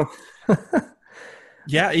Frisco.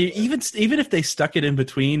 Yeah. Even if they stuck it in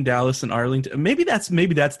between Dallas and Arlington, maybe that's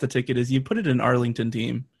the ticket is you put it in Arlington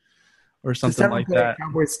team or something like that.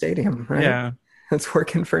 Cowboys Stadium, right? Yeah. It's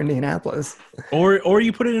working for Indianapolis. Or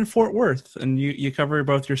you put it in Fort Worth and you cover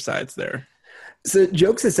both your sides there. So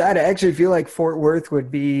jokes aside, I actually feel like Fort Worth would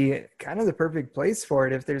be kind of the perfect place for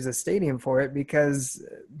it if there's a stadium for it, because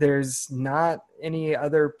there's not any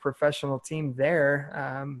other professional team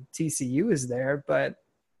there. TCU is there, but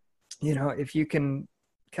if you can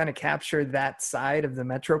kind of capture that side of the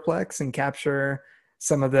Metroplex and capture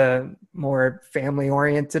some of the more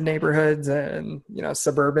family-oriented neighborhoods and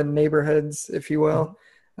suburban neighborhoods, if you will,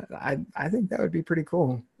 I think that would be pretty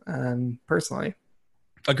cool. Personally,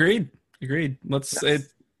 Agreed. Let's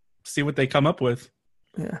see what they come up with.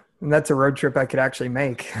 Yeah, and that's a road trip I could actually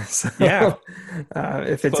make. So, yeah,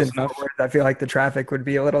 if it's in Fort Worth, I feel like the traffic would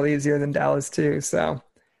be a little easier than Dallas too. So,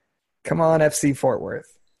 come on, FC Fort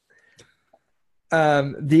Worth.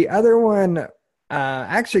 The other one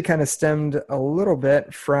actually kind of stemmed a little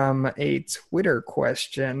bit from a Twitter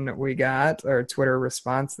question we got, or a Twitter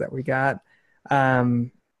response that we got.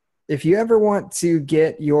 If you ever want to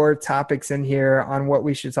get your topics in here on what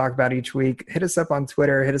we should talk about each week, hit us up on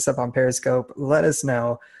Twitter, hit us up on Periscope, let us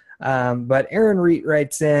know. But Aaron Reed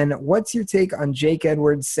writes in, what's your take on Jake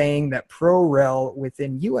Edwards saying that pro-rel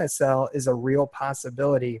within USL is a real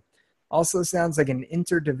possibility? Also sounds like an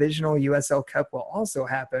interdivisional USL Cup will also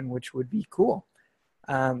happen, which would be cool.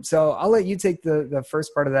 So I'll let you take the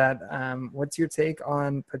first part of that. What's your take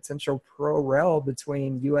on potential pro-rel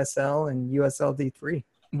between USL and USL D3?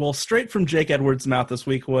 Well, straight from Jake Edwards' mouth this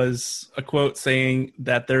week was a quote saying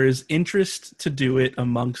that there is interest to do it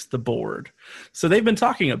amongst the board. So they've been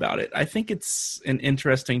talking about it. I think it's an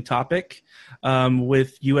interesting topic.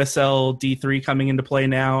 With USL D3 coming into play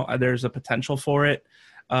now, there's a potential for it.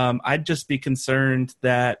 I'd just be concerned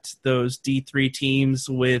that those D3 teams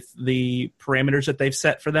with the parameters that they've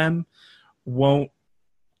set for them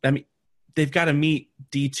they've got to meet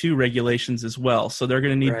D2 regulations as well. So they're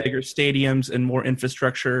going to need bigger stadiums and more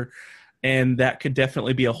infrastructure. And that could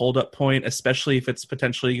definitely be a holdup point, especially if it's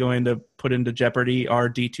potentially going to put into jeopardy our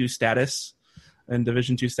D2 status and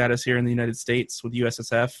Division II status here in the United States with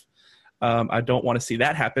USSF. I don't want to see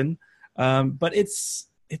that happen. But it's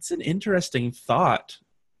an interesting thought.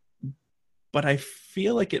 But I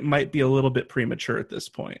feel like it might be a little bit premature at this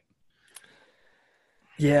point.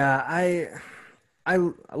 Yeah, I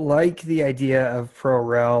like the idea of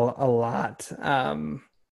pro-rel a lot,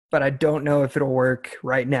 but I don't know if it'll work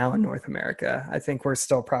right now in North America. I think we're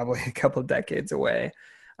still probably a couple decades away.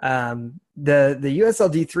 The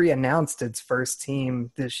USL D3 announced its first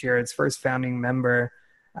team this year, its first founding member,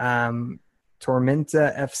 Tormenta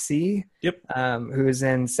FC, who is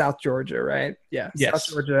in South Georgia, right? Yeah, yes.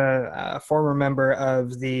 South Georgia, former member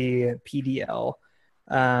of the PDL.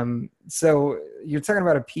 So you're talking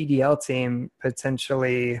about a PDL team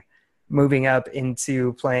potentially moving up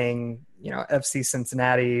into playing, FC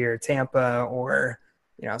Cincinnati or Tampa, or,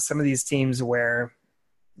 some of these teams where,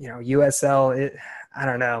 USL, I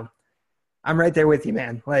don't know. I'm right there with you,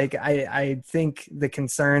 man. Like, I think the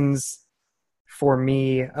concerns for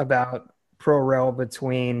me about pro-rel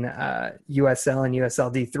between USL and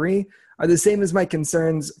USL D3 are the same as my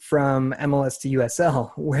concerns from MLS to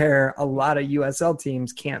USL, where a lot of USL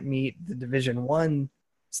teams can't meet the Division I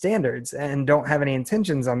standards and don't have any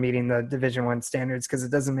intentions on meeting the Division I standards because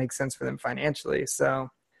it doesn't make sense for them financially. So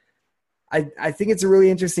I think it's a really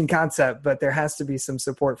interesting concept, but there has to be some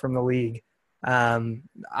support from the league.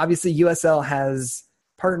 Obviously, USL has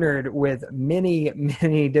partnered with many,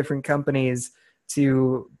 many different companies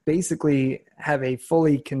to basically have a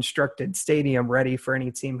fully constructed stadium ready for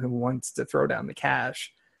any team who wants to throw down the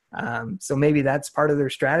cash. So maybe that's part of their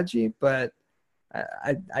strategy, but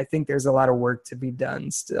I think there's a lot of work to be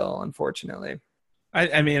done still, unfortunately. I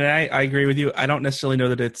agree with you. I don't necessarily know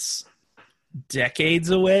that it's decades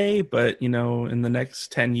away, but, in the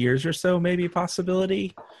next 10 years or so, maybe a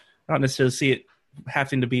possibility. I don't necessarily see it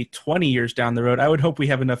having to be 20 years down the road. I would hope we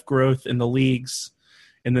have enough growth in the leagues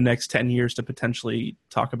in the next 10 years to potentially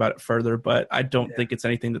talk about it further, but I don't think it's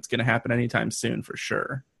anything that's going to happen anytime soon for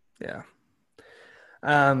sure. Yeah.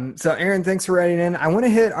 So Aaron, thanks for writing in. I want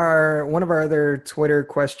to hit one of our other Twitter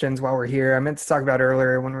questions while we're here. I meant to talk about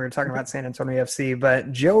earlier when we were talking about San Antonio FC,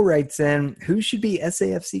 but Joe writes in, who should be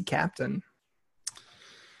SAFC captain?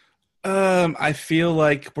 I feel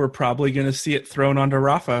like we're probably going to see it thrown onto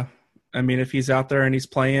Rafa. I mean, if he's out there and he's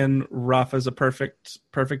playing, Rafa's a perfect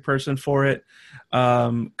person for it.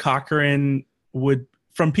 Cochran would,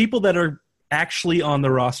 from people that are actually on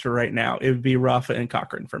the roster right now, it would be Rafa and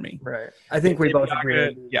Cochran for me. Right. I think we both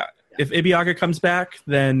agree. Yeah. If Ibeagha comes back,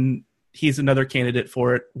 then he's another candidate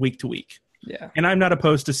for it week to week. Yeah. And I'm not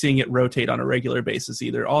opposed to seeing it rotate on a regular basis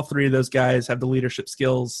either. All three of those guys have the leadership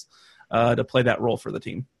skills to play that role for the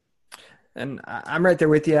team. And I'm right there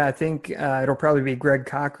with you. I think it'll probably be Greg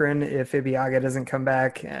Cochran if Ibeagha doesn't come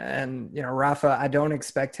back. And, Rafa, I don't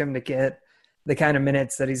expect him to get the kind of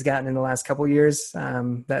minutes that he's gotten in the last couple of years.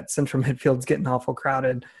 That central midfield's getting awful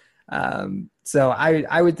crowded. So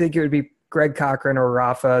I would think it would be Greg Cochran or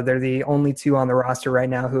Rafa. They're the only two on the roster right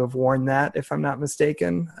now who have worn that, if I'm not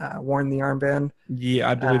mistaken, worn the armband. Yeah,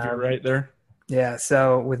 I believe you're right there. Yeah,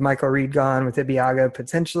 so with Michael Reed gone, with Ibeagha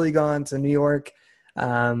potentially gone to New York,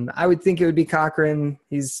 I would think it would be Cochran.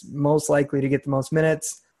 He's most likely to get the most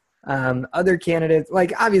minutes. Other candidates,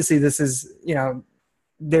 like obviously this is,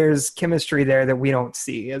 there's chemistry there that we don't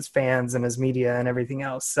see as fans and as media and everything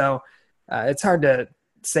else. So it's hard to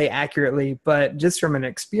say accurately, but just from an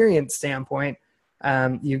experience standpoint,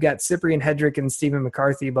 you've got Cyprian Hedrick and Stephen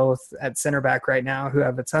McCarthy both at center back right now who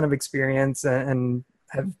have a ton of experience and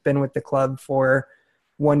have been with the club for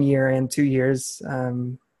 1 year and 2 years.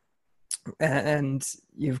 And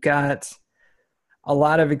you've got a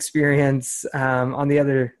lot of experience on the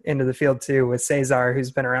other end of the field too with Cesar,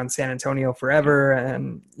 who's been around San Antonio forever.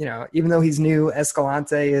 And, even though he's new,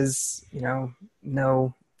 Escalante is,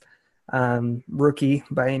 no rookie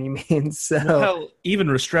by any means. So well, even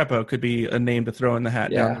Restrepo could be a name to throw in the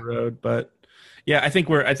hat down the road. But yeah, I think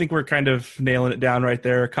we're kind of nailing it down right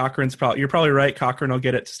there. You're probably right. Cochran will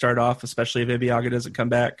get it to start off, especially if Ibeagha doesn't come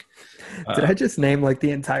back. Did I just name like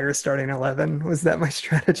the entire starting 11? Was that my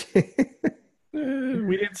strategy?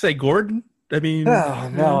 We didn't say Gordon. I mean,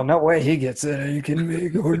 no way he gets it. You can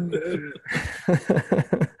make Gordon.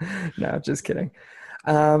 No, just kidding.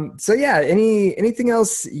 So yeah, anything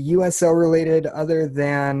else USL related other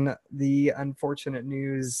than the unfortunate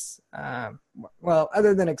news?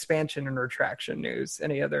 Other than expansion and retraction news,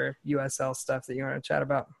 any other USL stuff that you want to chat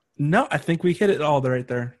about? No, I think we hit it all right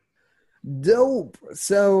there. Dope.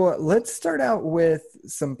 So let's start out with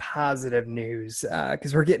some positive news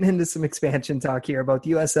because we're getting into some expansion talk here, both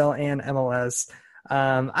USL and MLS.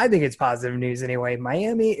 I think it's positive news anyway.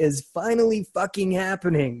 Miami is finally fucking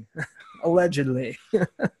happening. Allegedly.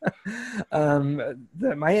 The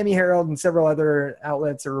Miami Herald and several other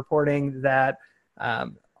outlets are reporting that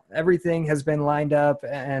everything has been lined up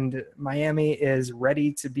and Miami is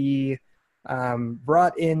ready to be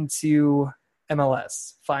brought into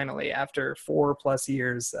MLS finally after 4+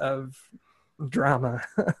 years of drama.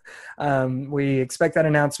 We expect that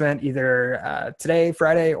announcement either today,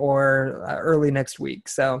 Friday, or early next week.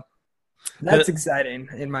 So that's exciting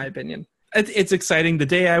in my opinion. It's exciting. The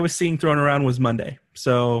day I was seeing thrown around was Monday.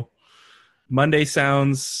 So Monday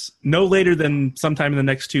sounds no later than sometime in the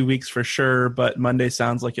next 2 weeks for sure, but Monday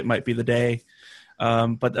sounds like it might be the day.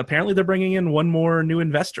 But apparently they're bringing in one more new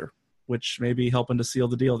investor, which may be helping to seal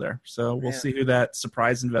the deal there. So we'll see who that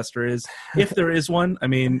surprise investor is, if there is one. I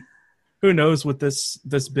mean, who knows with this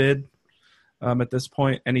bid at this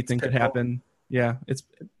point. Anything could happen. Yeah, it's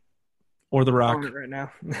 – or The Rock. Right now.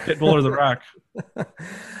 Pitbull or The Rock.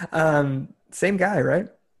 Same guy, right?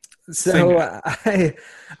 So I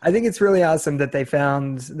think it's really awesome that they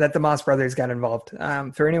found that the Moss Brothers got involved.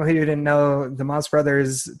 For anyone who didn't know, the Moss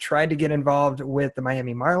Brothers tried to get involved with the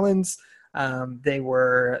Miami Marlins. They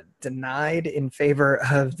were denied in favor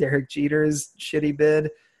of Derek Jeter's shitty bid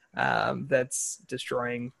that's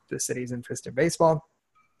destroying the city's interest in baseball.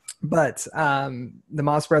 But the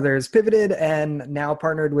Moss Brothers pivoted and now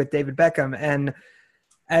partnered with David Beckham. And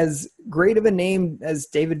as great of a name as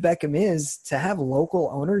David Beckham is, to have local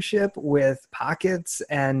ownership with pockets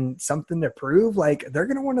and something to prove, like they're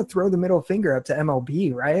going to want to throw the middle finger up to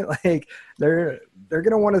MLB, right? Like they're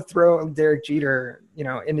going to want to throw Derek Jeter,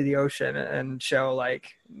 into the ocean and show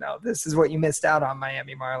like, no, this is what you missed out on,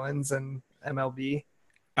 Miami Marlins and MLB.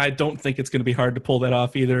 I don't think it's going to be hard to pull that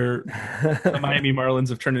off either. The Miami Marlins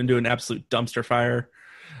have turned into an absolute dumpster fire.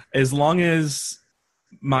 As long as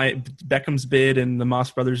Beckham's bid and the Moss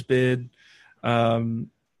Brothers bid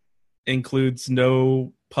includes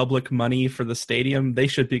no public money for the stadium, they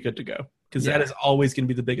should be good to go. Because that is always going to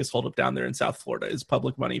be the biggest holdup down there in South Florida is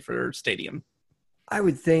public money for stadium. I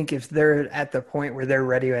would think if they're at the point where they're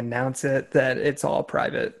ready to announce it, that it's all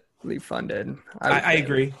privately funded. I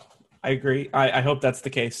agree. I hope that's the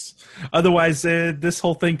case. Otherwise, this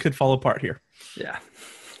whole thing could fall apart here. Yeah.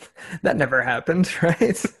 That never happened,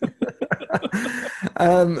 right?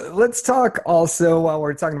 Let's talk also, while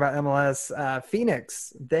we're talking about MLS,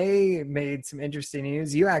 Phoenix. They made some interesting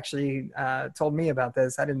news. You actually told me about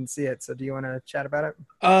this. I didn't see it. So do you want to chat about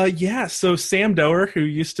it? Yeah. So Sam Doer, who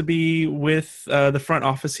used to be with the front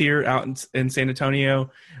office here out in San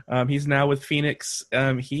Antonio, he's now with Phoenix.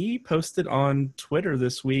 He posted on Twitter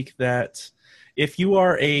this week that if you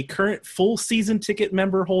are a current full season ticket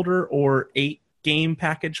member holder or 8-game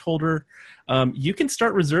package holder, you can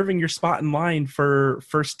start reserving your spot in line for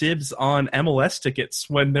first dibs on MLS tickets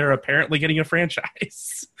when they're apparently getting a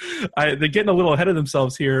franchise. They're getting a little ahead of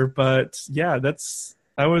themselves here, but yeah,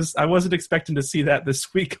 I wasn't expecting to see that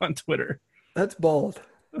this week on Twitter. That's bold.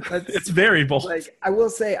 It's very bold. Like, I will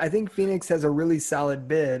say, I think Phoenix has a really solid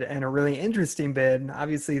bid and a really interesting bid.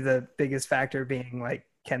 Obviously, the biggest factor being, like,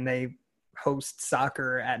 can they host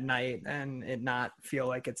soccer at night and it not feel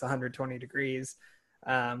like it's 120 degrees,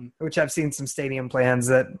 which I've seen some stadium plans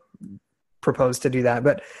that propose to do that.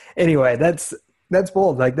 But anyway, that's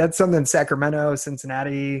bold. Like, that's something Sacramento,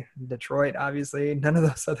 Cincinnati, Detroit, obviously, none of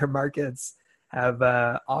those other markets have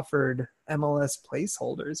offered MLS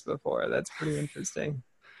placeholders before. That's pretty interesting.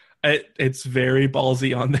 It's very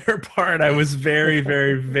ballsy on their part. I was very,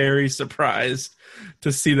 very, very surprised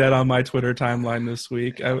to see that on my Twitter timeline this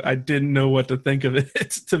week. I didn't know what to think of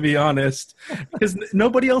it, to be honest, because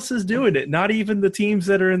nobody else is doing it. Not even the teams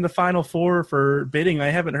that are in the Final Four for bidding.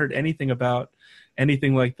 I haven't heard anything about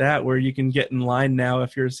anything like that where you can get in line now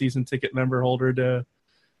if you're a season ticket member holder to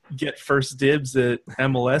get first dibs at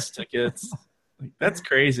MLS tickets. Like, that's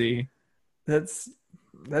crazy. That's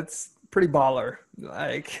pretty baller.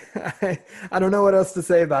 Like, I don't know what else to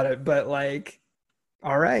say about it, but, like,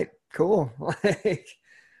 all right, cool. Like,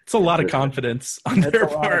 it's a lot of confidence on their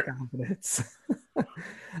part.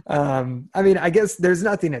 I mean, I guess there's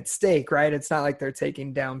nothing at stake, right? It's not like they're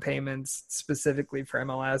taking down payments specifically for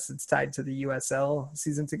MLS. It's tied to the USL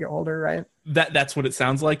season ticket holder, right? That's what it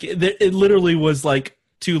sounds like. It literally was like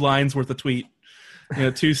 2 lines worth of tweet.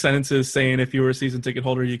 2 sentences saying if you were a season ticket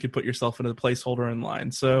holder, you could put yourself into the placeholder in line.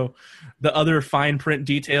 So the other fine print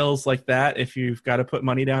details like that, if you've got to put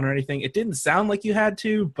money down or anything, it didn't sound like you had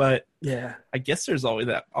to, but yeah, I guess there's always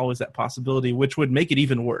that possibility, which would make it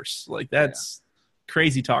even worse. Like, that's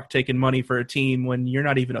crazy talk, taking money for a team when you're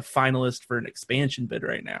not even a finalist for an expansion bid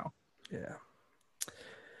right now. Yeah.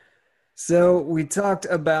 So we talked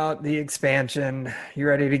about the expansion. You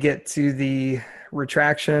ready to get to the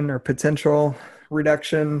retraction or potential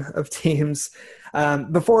reduction of teams?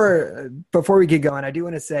 Before we get going, I do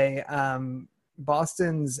want to say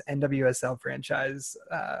Boston's NWSL franchise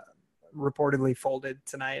reportedly folded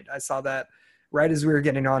tonight. I saw that right as we were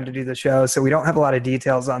getting on to do the show, so we don't have a lot of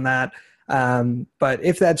details on that. But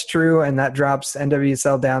if that's true and that drops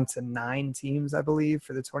NWSL down to 9 teams, I believe,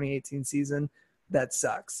 for the 2018 season, that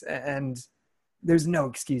sucks. And there's no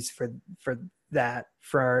excuse for that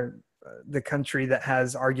for the country that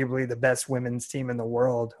has arguably the best women's team in the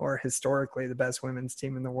world, or historically the best women's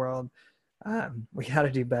team in the world. We got to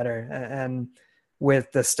do better. And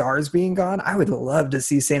with the Stars being gone, I would love to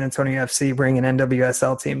see San Antonio FC bring an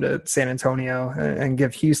NWSL team to San Antonio and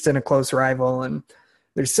give Houston a close rival. And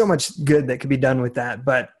there's so much good that could be done with that.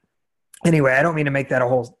 But anyway, I don't mean to make that a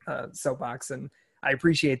whole soapbox, and I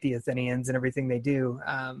appreciate the Athenians and everything they do.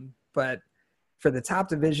 But for the top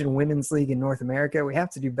division women's league in North America, we have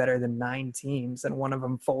to do better than 9 teams, and one of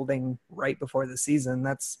them folding right before the season.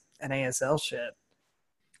 That's an ASL shit.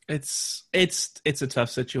 It's a tough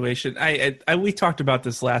situation. We talked about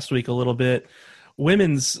this last week a little bit.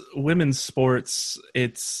 Women's sports,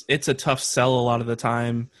 it's a tough sell a lot of the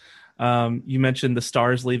time. You mentioned the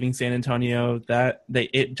Stars leaving San Antonio, that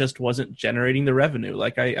it just wasn't generating the revenue.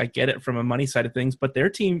 Like, I get it from a money side of things, but their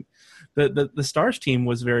team, the Stars team,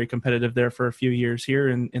 was very competitive there for a few years here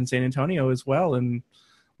in San Antonio as well. And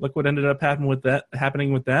look what ended up happening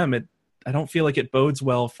with them. I don't feel like it bodes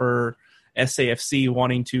well for SAFC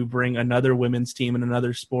wanting to bring another women's team in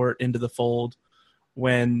another sport into the fold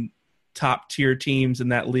when top tier teams in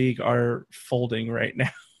that league are folding right now.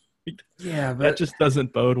 Yeah, but that just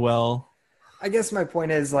doesn't bode well. I guess my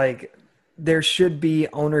point is, like, there should be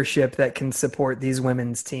ownership that can support these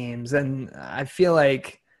women's teams. And I feel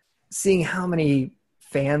like seeing how many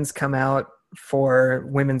fans come out for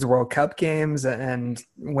Women's World Cup games and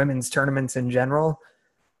women's tournaments in general,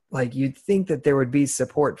 like, you'd think that there would be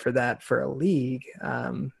support for that for a league.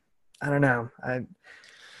 I don't know.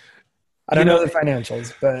 I don't know the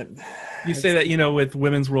financials, but you say that, with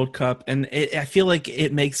Women's World Cup, and I feel like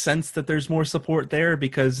it makes sense that there's more support there,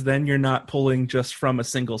 because then you're not pulling just from a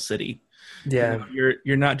single city. Yeah.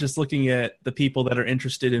 You're not just looking at the people that are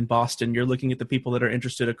interested in Boston. You're looking at the people that are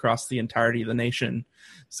interested across the entirety of the nation.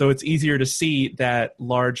 So it's easier to see that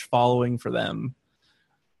large following for them.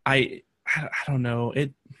 I don't know.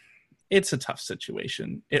 It's a tough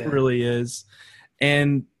situation. It really is.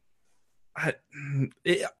 And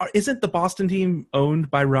isn't the Boston team owned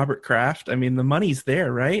by Robert Kraft? I mean, the money's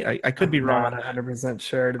there, right? I could be wrong. I'm not 100%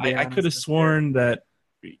 sure, to be honest. I could have sworn that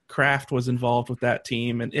Kraft was involved with that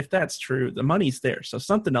team, and if that's true, the money's there. So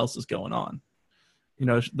something else is going on.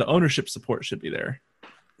 The ownership support should be there.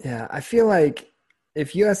 Yeah, I feel like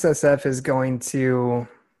if USSF is going to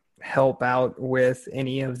help out with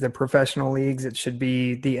any of the professional leagues, it should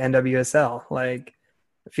be the NWSL. Like,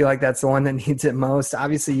 I feel like that's the one that needs it most.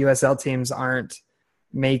 Obviously, USL teams aren't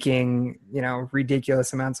making,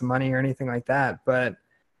 ridiculous amounts of money or anything like that, but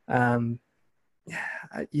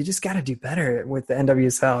you just got to do better with the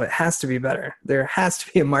NWSL. It has to be better. There has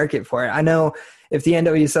to be a market for it. I know if the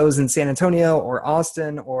NWSL is in San Antonio or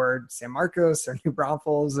Austin or San Marcos or New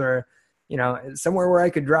Braunfels or, somewhere where I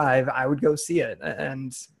could drive, I would go see it.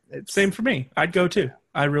 And it's same for me. I'd go too.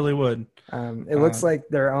 I really would. It looks like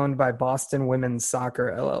they're owned by Boston Women's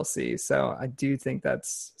Soccer LLC. So I do think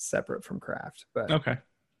that's separate from Kraft, but okay.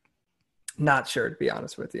 Not sure, to be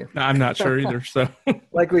honest with you. I'm not sure either. So,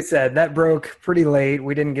 like we said, that broke pretty late.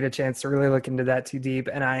 We didn't get a chance to really look into that too deep.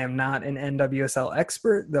 And I am not an NWSL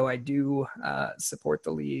expert, though I do support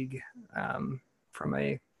the league from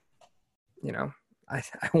a, I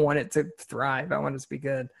want it to thrive. I want it to be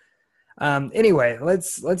good. Anyway,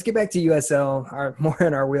 let's get back to USL, more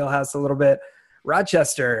in our wheelhouse a little bit.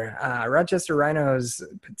 Rochester Rhinos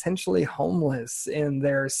potentially homeless in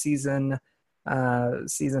their season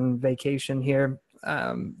vacation here.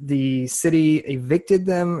 The city evicted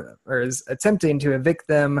them, or is attempting to evict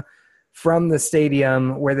them from the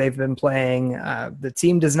stadium where they've been playing. The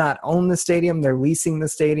team does not own the stadium. They're leasing the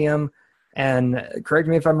stadium. And correct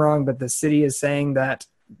me if I'm wrong, but the city is saying that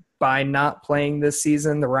by not playing this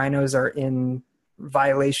season, the Rhinos are in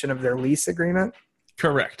violation of their lease agreement.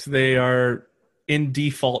 Correct. They are in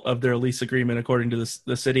default of their lease agreement, according to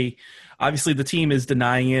the city. Obviously, the team is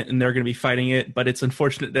denying it, and they're going to be fighting it, but it's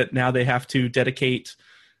unfortunate that now they have to dedicate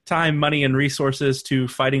time, money, and resources to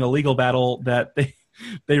fighting a legal battle that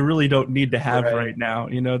they really don't need to have right now.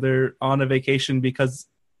 They're on a vacation because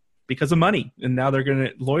of money, and now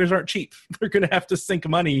lawyers aren't cheap. They're going to have to sink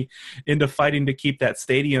money into fighting to keep that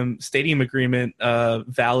stadium agreement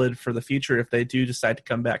valid for the future if they do decide to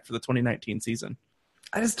come back for the 2019 season.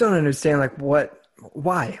 I just don't understand,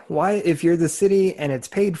 why, if you're the city and it's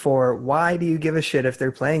paid for, why do you give a shit if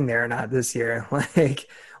they're playing there or not this year?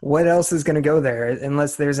 What else is going to go there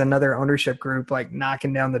unless there's another ownership group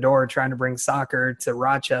knocking down the door trying to bring soccer to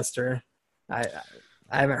Rochester? I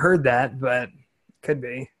haven't heard that, but could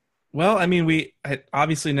be. Well, I mean,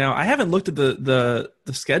 obviously now I haven't looked at the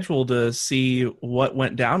schedule to see what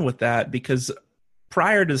went down with that, because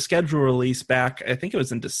prior to the schedule release back, I think it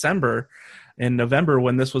was in December and November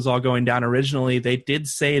when this was all going down originally, they did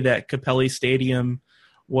say that Capelli Stadium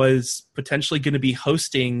was potentially going to be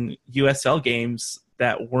hosting USL games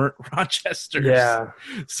that weren't Rochester's. Yeah.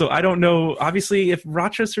 So I don't know. Obviously, if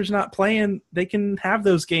Rochester's not playing, they can have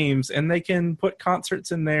those games and they can put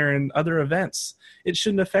concerts in there and other events. It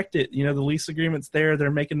shouldn't affect it. The lease agreement's there.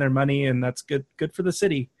 They're making their money, and that's good for the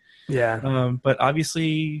city. Yeah. But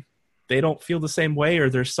obviously, they don't feel the same way, or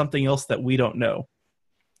there's something else that we don't know.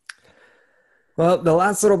 Well, the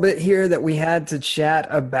last little bit here that we had to chat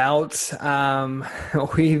about,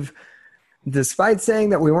 despite saying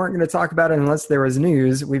that we weren't going to talk about it unless there was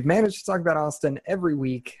news, we've managed to talk about Austin every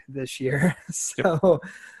week this year. So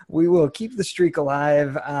we will keep the streak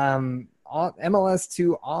alive.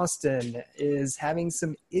 MLS2 Austin is having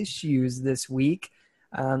some issues this week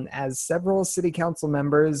as several city council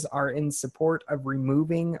members are in support of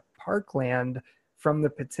removing Parkland from the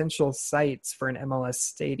potential sites for an MLS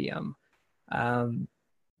stadium.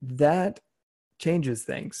 That changes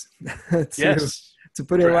things. To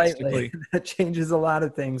put it lightly, that changes a lot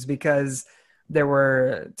of things, because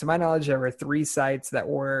to my knowledge, there were 3 sites that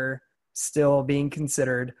were still being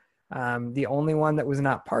considered. The only one that was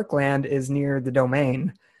not Parkland is near the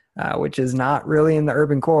Domain, which is not really in the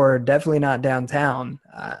urban core, definitely not downtown.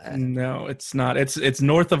 No, it's not. It's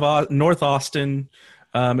north Austin.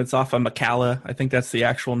 It's off of McCalla. I think that's the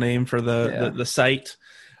actual name for the site.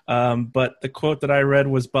 But the quote that I read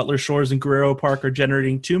was, Butler Shores and Guerrero Park are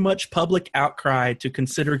generating too much public outcry to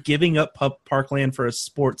consider giving up Parkland for a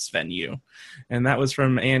sports venue. And that was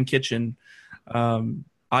from Ann Kitchen.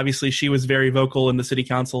 Obviously, she was very vocal in the city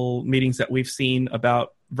council meetings that we've seen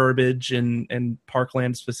about verbiage and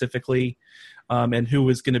Parkland specifically, and who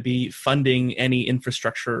was going to be funding any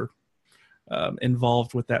infrastructure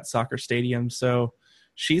involved with that soccer stadium. So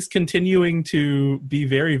she's continuing to be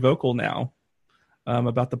very vocal now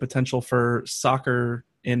about the potential for soccer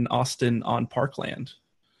in Austin on Parkland.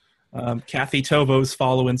 Kathy Tovo's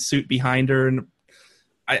following suit behind her, and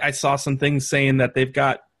I saw some things saying that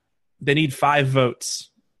they need 5 votes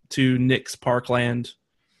to nix Parkland,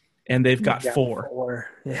 and they've got 4.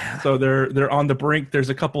 Yeah. So they're on the brink. There's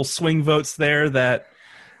a couple swing votes there that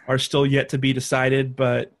are still yet to be decided,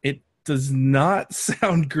 but does not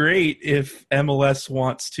sound great if MLS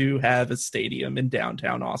wants to have a stadium in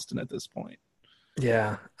downtown Austin at this point.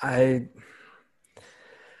 Yeah, I've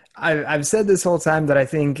said this whole time that I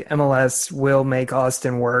think MLS will make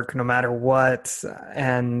Austin work no matter what,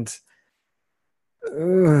 and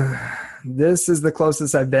this is the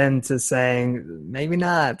closest I've been to saying maybe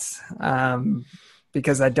not,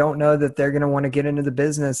 because I don't know that they're going to want to get into the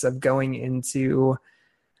business of going into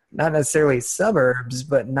not necessarily suburbs,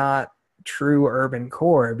 but not true urban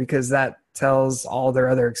core, because that tells all their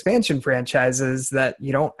other expansion franchises that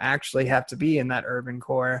you don't actually have to be in that urban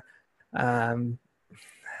core.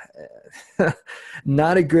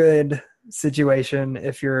 Not a good situation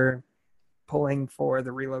if you're pulling for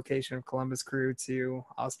the relocation of Columbus Crew to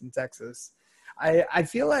Austin, Texas. I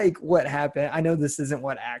feel like what happened, I know this isn't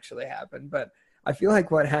what actually happened, but I feel like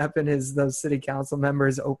what happened is those city council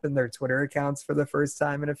members opened their Twitter accounts for the first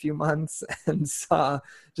time in a few months and saw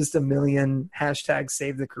just a million hashtag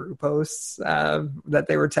Save the Crew posts that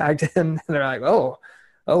they were tagged in. And they're like, oh,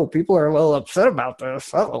 people are a little upset about this.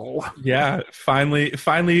 Oh, yeah. Finally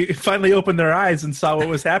opened their eyes and saw what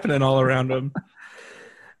was happening all around them.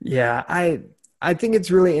 Yeah, I think it's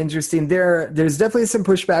really interesting. There's definitely some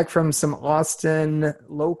pushback from some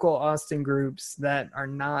local Austin groups that are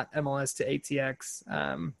not MLS to ATX,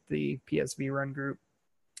 the PSV run group.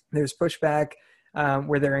 There's pushback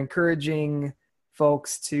where they're encouraging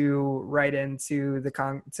folks to write into the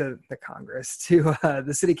Congress, to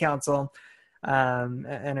the city council,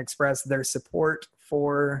 and express their support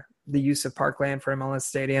for the use of parkland for MLS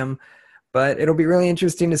Stadium. But it'll be really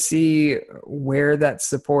interesting to see where that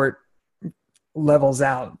support levels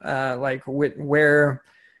out, like where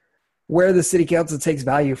the city council takes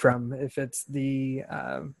value from. If it's the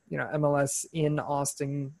MLS in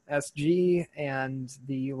Austin SG and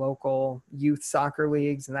the local youth soccer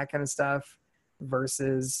leagues and that kind of stuff,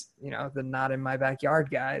 versus the not in my backyard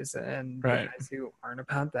guys and right. The guys who aren't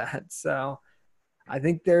about that. So I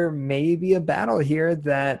think there may be a battle here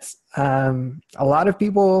that a lot of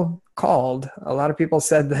people called. A lot of people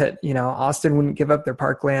said that, Austin wouldn't give up their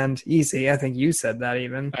parkland easy. I think you said that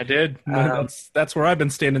even. I did. That's where I've been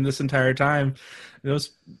standing this entire time.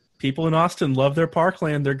 Those people in Austin love their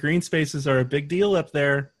parkland. Their green spaces are a big deal up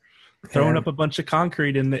there. Throwing up a bunch of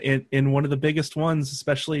concrete in one of the biggest ones,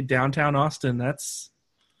 especially downtown Austin.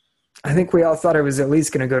 I think we all thought it was at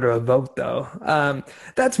least going to go to a vote, though.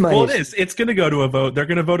 That's my issue. It is. It's going to go to a vote. They're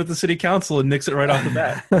going to vote at the city council and nix it right off the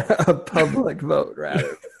bat. A public vote,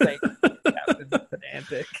 rather. Thank you, Captain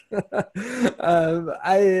Pedantic.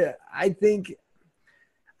 I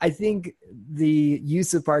think the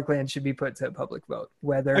use of parkland should be put to a public vote.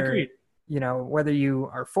 Whether you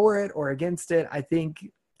are for it or against it, I think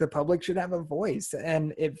the public should have a voice,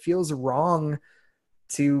 and it feels wrong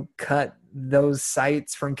to cut those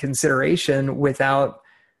sites from consideration without,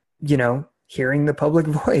 hearing the public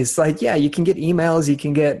voice. Like, yeah, you can get emails, you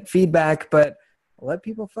can get feedback, but let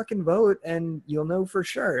people fucking vote and you'll know for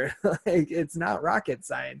sure. Like, it's not rocket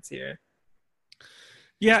science here.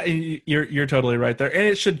 Yeah, you're totally right there. And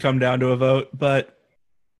it should come down to a vote, but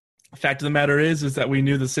the fact of the matter is that we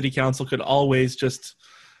knew the city council could always just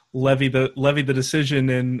levy the decision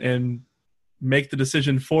and make the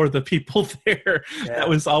decision for the people there. Yeah. That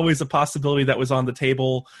was always a possibility that was on the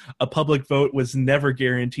table. A public vote was never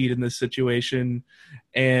guaranteed in this situation.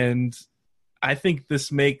 And I think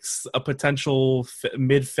this makes a potential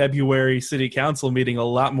mid-February city council meeting a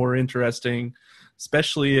lot more interesting,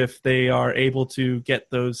 especially if they are able to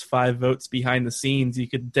get those 5 votes behind the scenes. You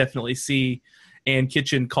could definitely see Ann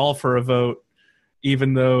Kitchen call for a vote,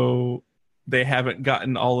 even though they haven't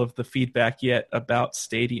gotten all of the feedback yet about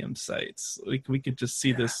stadium sites. We could just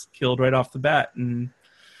see this killed right off the bat. And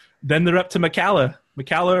then they're up to McCalla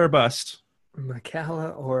or bust.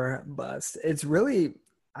 McCalla or bust. It's really,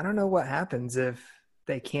 I don't know what happens if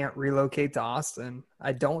they can't relocate to Austin.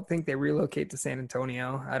 I don't think they relocate to San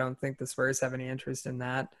Antonio. I don't think the Spurs have any interest in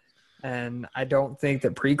that. And I don't think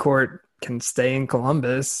that Precourt can stay in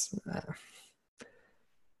Columbus.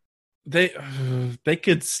 They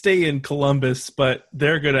could stay in Columbus, but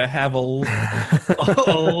they're going to have a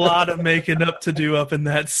lot of making up to do up in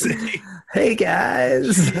that city. Hey,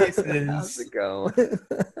 guys. How's it going?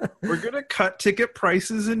 We're going to cut ticket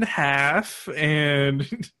prices in half.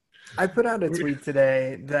 And I put out a tweet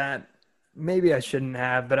today that maybe I shouldn't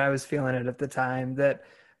have, but I was feeling it at the time, that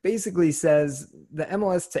basically says the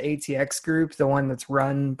MLS to ATX group, the one that's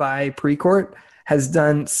run by Precourt, has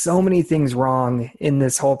done so many things wrong in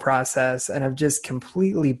this whole process and have just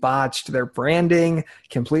completely botched their branding,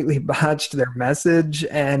 completely botched their message.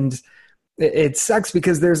 And it sucks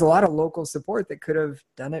because there's a lot of local support that could have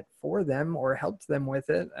done it for them or helped them with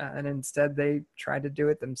it. And instead they tried to do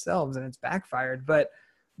it themselves and it's backfired. But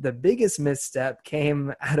the biggest misstep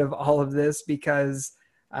came out of all of this because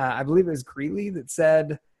I believe it was Greeley that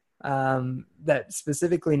said that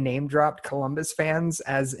specifically name dropped Columbus fans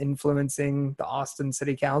as influencing the Austin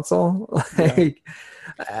City Council.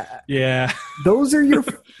 Those are your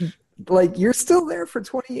like, you're still there for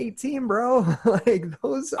 2018, bro. Like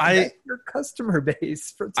those are your customer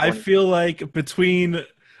base for I feel like between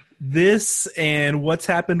this and what's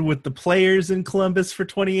happened with the players in Columbus for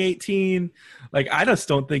 2018, like I just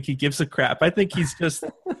don't think he gives a crap. I think he's just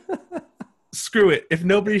screw it. If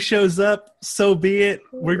nobody shows up, so be it.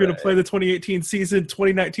 We're going to play the 2018 season.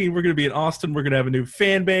 2019, we're going to be in Austin. We're going to have a new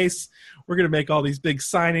fan base. We're going to make all these big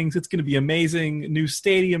signings. It's going to be amazing. New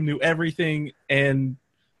stadium, new everything. And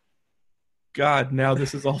God, now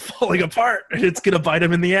this is all falling apart. And it's going to bite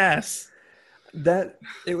him in the ass. That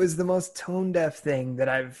it was the most tone deaf thing that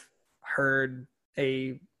I've heard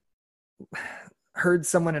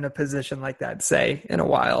someone in a position like that say in a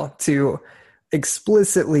while, to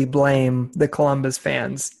explicitly blame the Columbus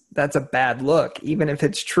fans. That's a bad look, even if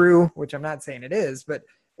it's true, which I'm not saying it is, but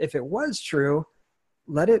if it was true,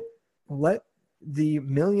 let the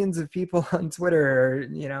millions of people on Twitter,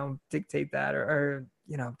 dictate that, or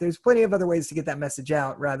there's plenty of other ways to get that message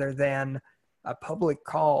out rather than a public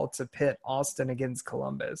call to pit Austin against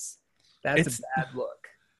Columbus. That's a bad look.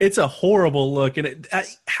 It's a horrible look. And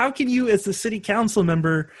how can you, as a city council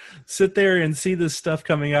member, sit there and see this stuff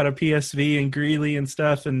coming out of PSV and Greeley and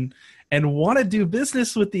stuff and want to do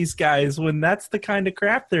business with these guys when that's the kind of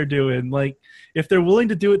crap they're doing? Like, if they're willing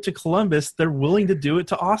to do it to Columbus, they're willing to do it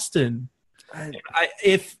to Austin.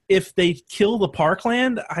 If they kill the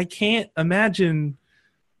Parkland, I can't imagine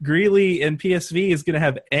Greeley and PSV is going to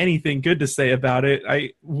have anything good to say about it.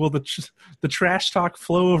 Will the trash talk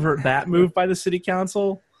flow over that move by the city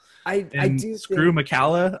council? I do screw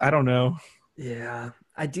McCalla. I don't know. Yeah,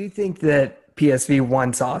 I do think that PSV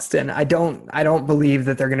wants Austin. I don't believe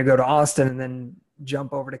that they're going to go to Austin and then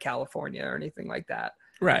jump over to California or anything like that.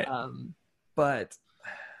 Right. But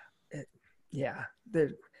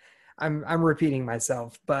I'm repeating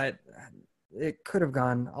myself, but it could have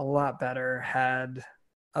gone a lot better had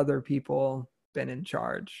other people been in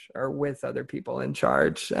charge or with other people in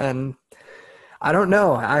charge. And I don't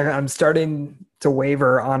know. I'm starting to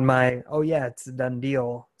waver on my, it's a done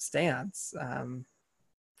deal stance.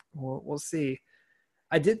 We'll see.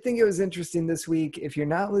 I did think it was interesting this week. If you're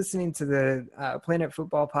not listening to the Planet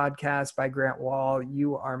Football podcast by Grant Wall,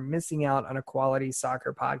 you are missing out on a quality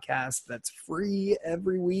soccer podcast that's free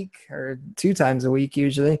every week or 2 times a week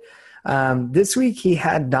usually. This week he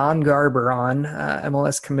had Don Garber on,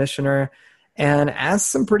 MLS commissioner, and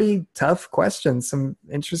asked some pretty tough questions, some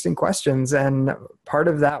interesting questions. And part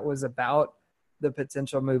of that was about the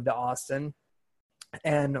potential move to Austin.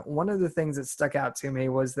 And one of the things that stuck out to me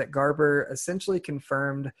was that Garber essentially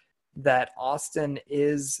confirmed that Austin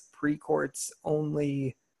is Precourt's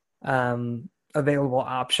only available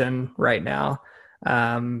option right now.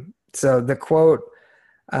 So the quote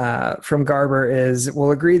from Garber is,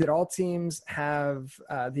 "We'll agree that all teams have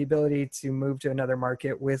the ability to move to another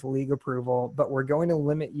market with league approval, but we're going to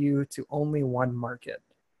limit you to only one market."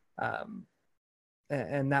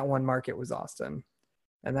 And that one market was Austin.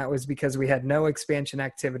 And that was because we had no expansion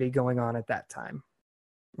activity going on at that time,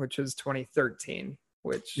 which was 2013,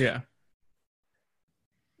 which you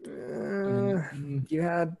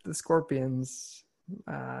had the Scorpions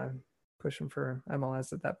pushing for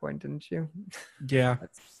MLS at that point, didn't you? Yeah.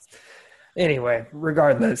 Anyway,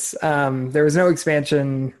 regardless, there was no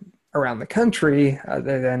expansion around the country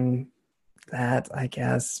other than that, I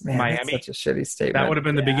guess. Man, Miami. That's such a shitty statement. That would have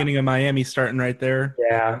been the beginning of Miami starting right there.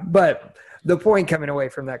 Yeah, but the point coming away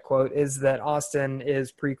from that quote is that Austin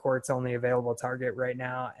is Precourt's only available target right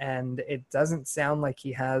now, and it doesn't sound like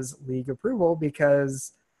he has league approval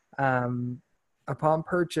because upon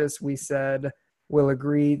purchase, we said we'll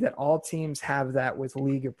agree that all teams have that with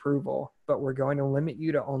league approval, but we're going to limit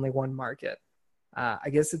you to only one market. I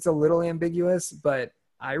guess it's a little ambiguous, but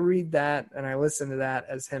I read that and I listen to that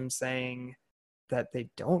as him saying that they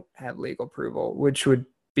don't have legal approval, which would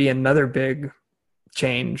be another big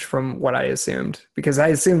change from what I assumed, because I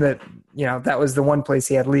assumed that, that was the one place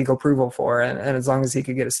he had legal approval for. And as long as he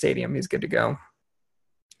could get a stadium, he's good to go.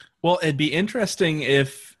 Well, it'd be interesting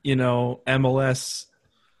if, MLS,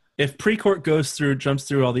 if Precourt jumps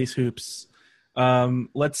through all these hoops,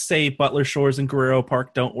 let's say Butler Shores and Guerrero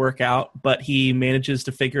Park don't work out, but he manages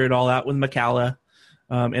to figure it all out with McCalla.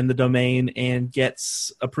 in the Domain and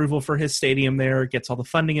gets approval for his stadium there, gets all the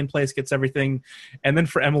funding in place, gets everything, and then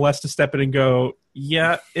for MLS to step in and go,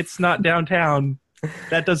 yeah, it's not downtown.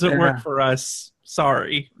 That doesn't work for us.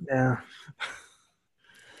 Sorry. Yeah.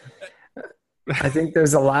 I think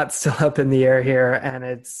there's a lot still up in the air here, and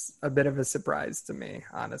it's a bit of a surprise to me,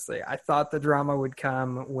 honestly. I thought the drama would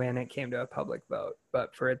come when it came to a public vote,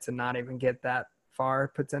 but for it to not even get that far,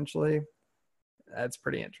 potentially, that's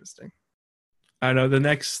pretty interesting. I know the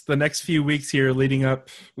next few weeks here leading up,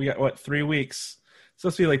 we got 3 weeks. It's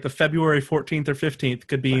supposed to be like the February 14th or 15th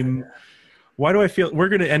could be. Why do I feel we're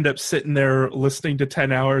going to end up sitting there listening to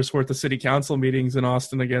 10 hours worth of city council meetings in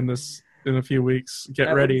Austin again in a few weeks?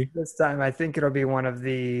 Get ready. This time, I think it'll be one of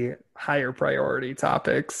the higher priority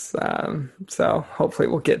topics. So hopefully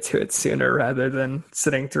we'll get to it sooner rather than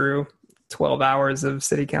sitting through 12 hours of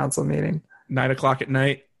city council meeting. 9 o'clock at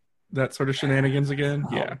night, that sort of shenanigans again.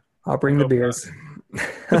 Yeah. I'll bring the beers.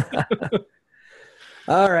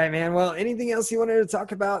 All right, man. Well, anything else you wanted to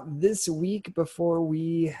talk about this week before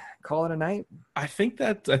we call it a night? I think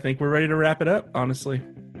we're ready to wrap it up, honestly.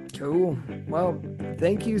 Cool. Well,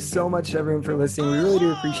 thank you so much, everyone, for listening. We really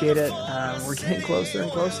do appreciate it. We're getting closer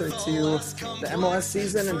and closer to the MLS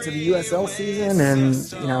season and to the USL season, and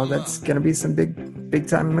that's going to be some big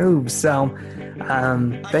time moves. So,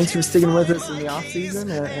 thanks for sticking with us in the off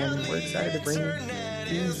season, and we're excited to bring you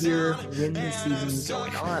here when the season's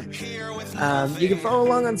going on. You can follow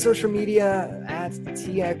along on social media at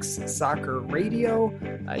TX Soccer Radio.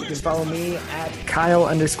 You can follow me at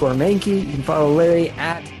Kyle_Mankey. You can follow Larry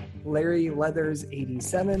at Larry Leathers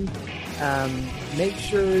 87. Make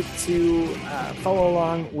sure to follow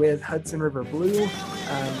along with Hudson River Blue.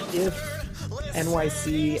 If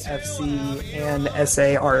NYC, FC, and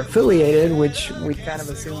SA are affiliated, which we kind of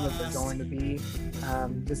assume that they're going to be,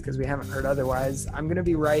 just because we haven't heard otherwise. I'm going to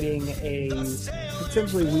be writing a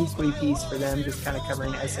potentially weekly piece for them, just kind of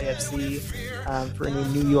covering SAFC for any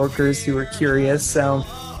New Yorkers who are curious. So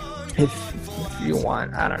if you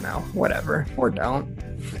want, I don't know, whatever, or don't.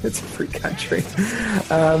 It's a free country.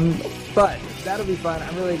 But that'll be fun.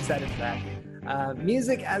 I'm really excited for that.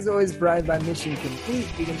 Music, as always, provided by Mission Complete.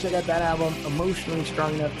 You can check out that album, Emotionally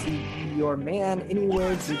Strong Enough to Be Your Man,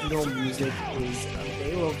 anywhere digital music is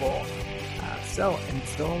available. So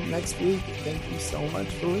until next week, thank you so much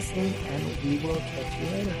for listening, and we will catch you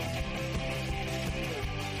later.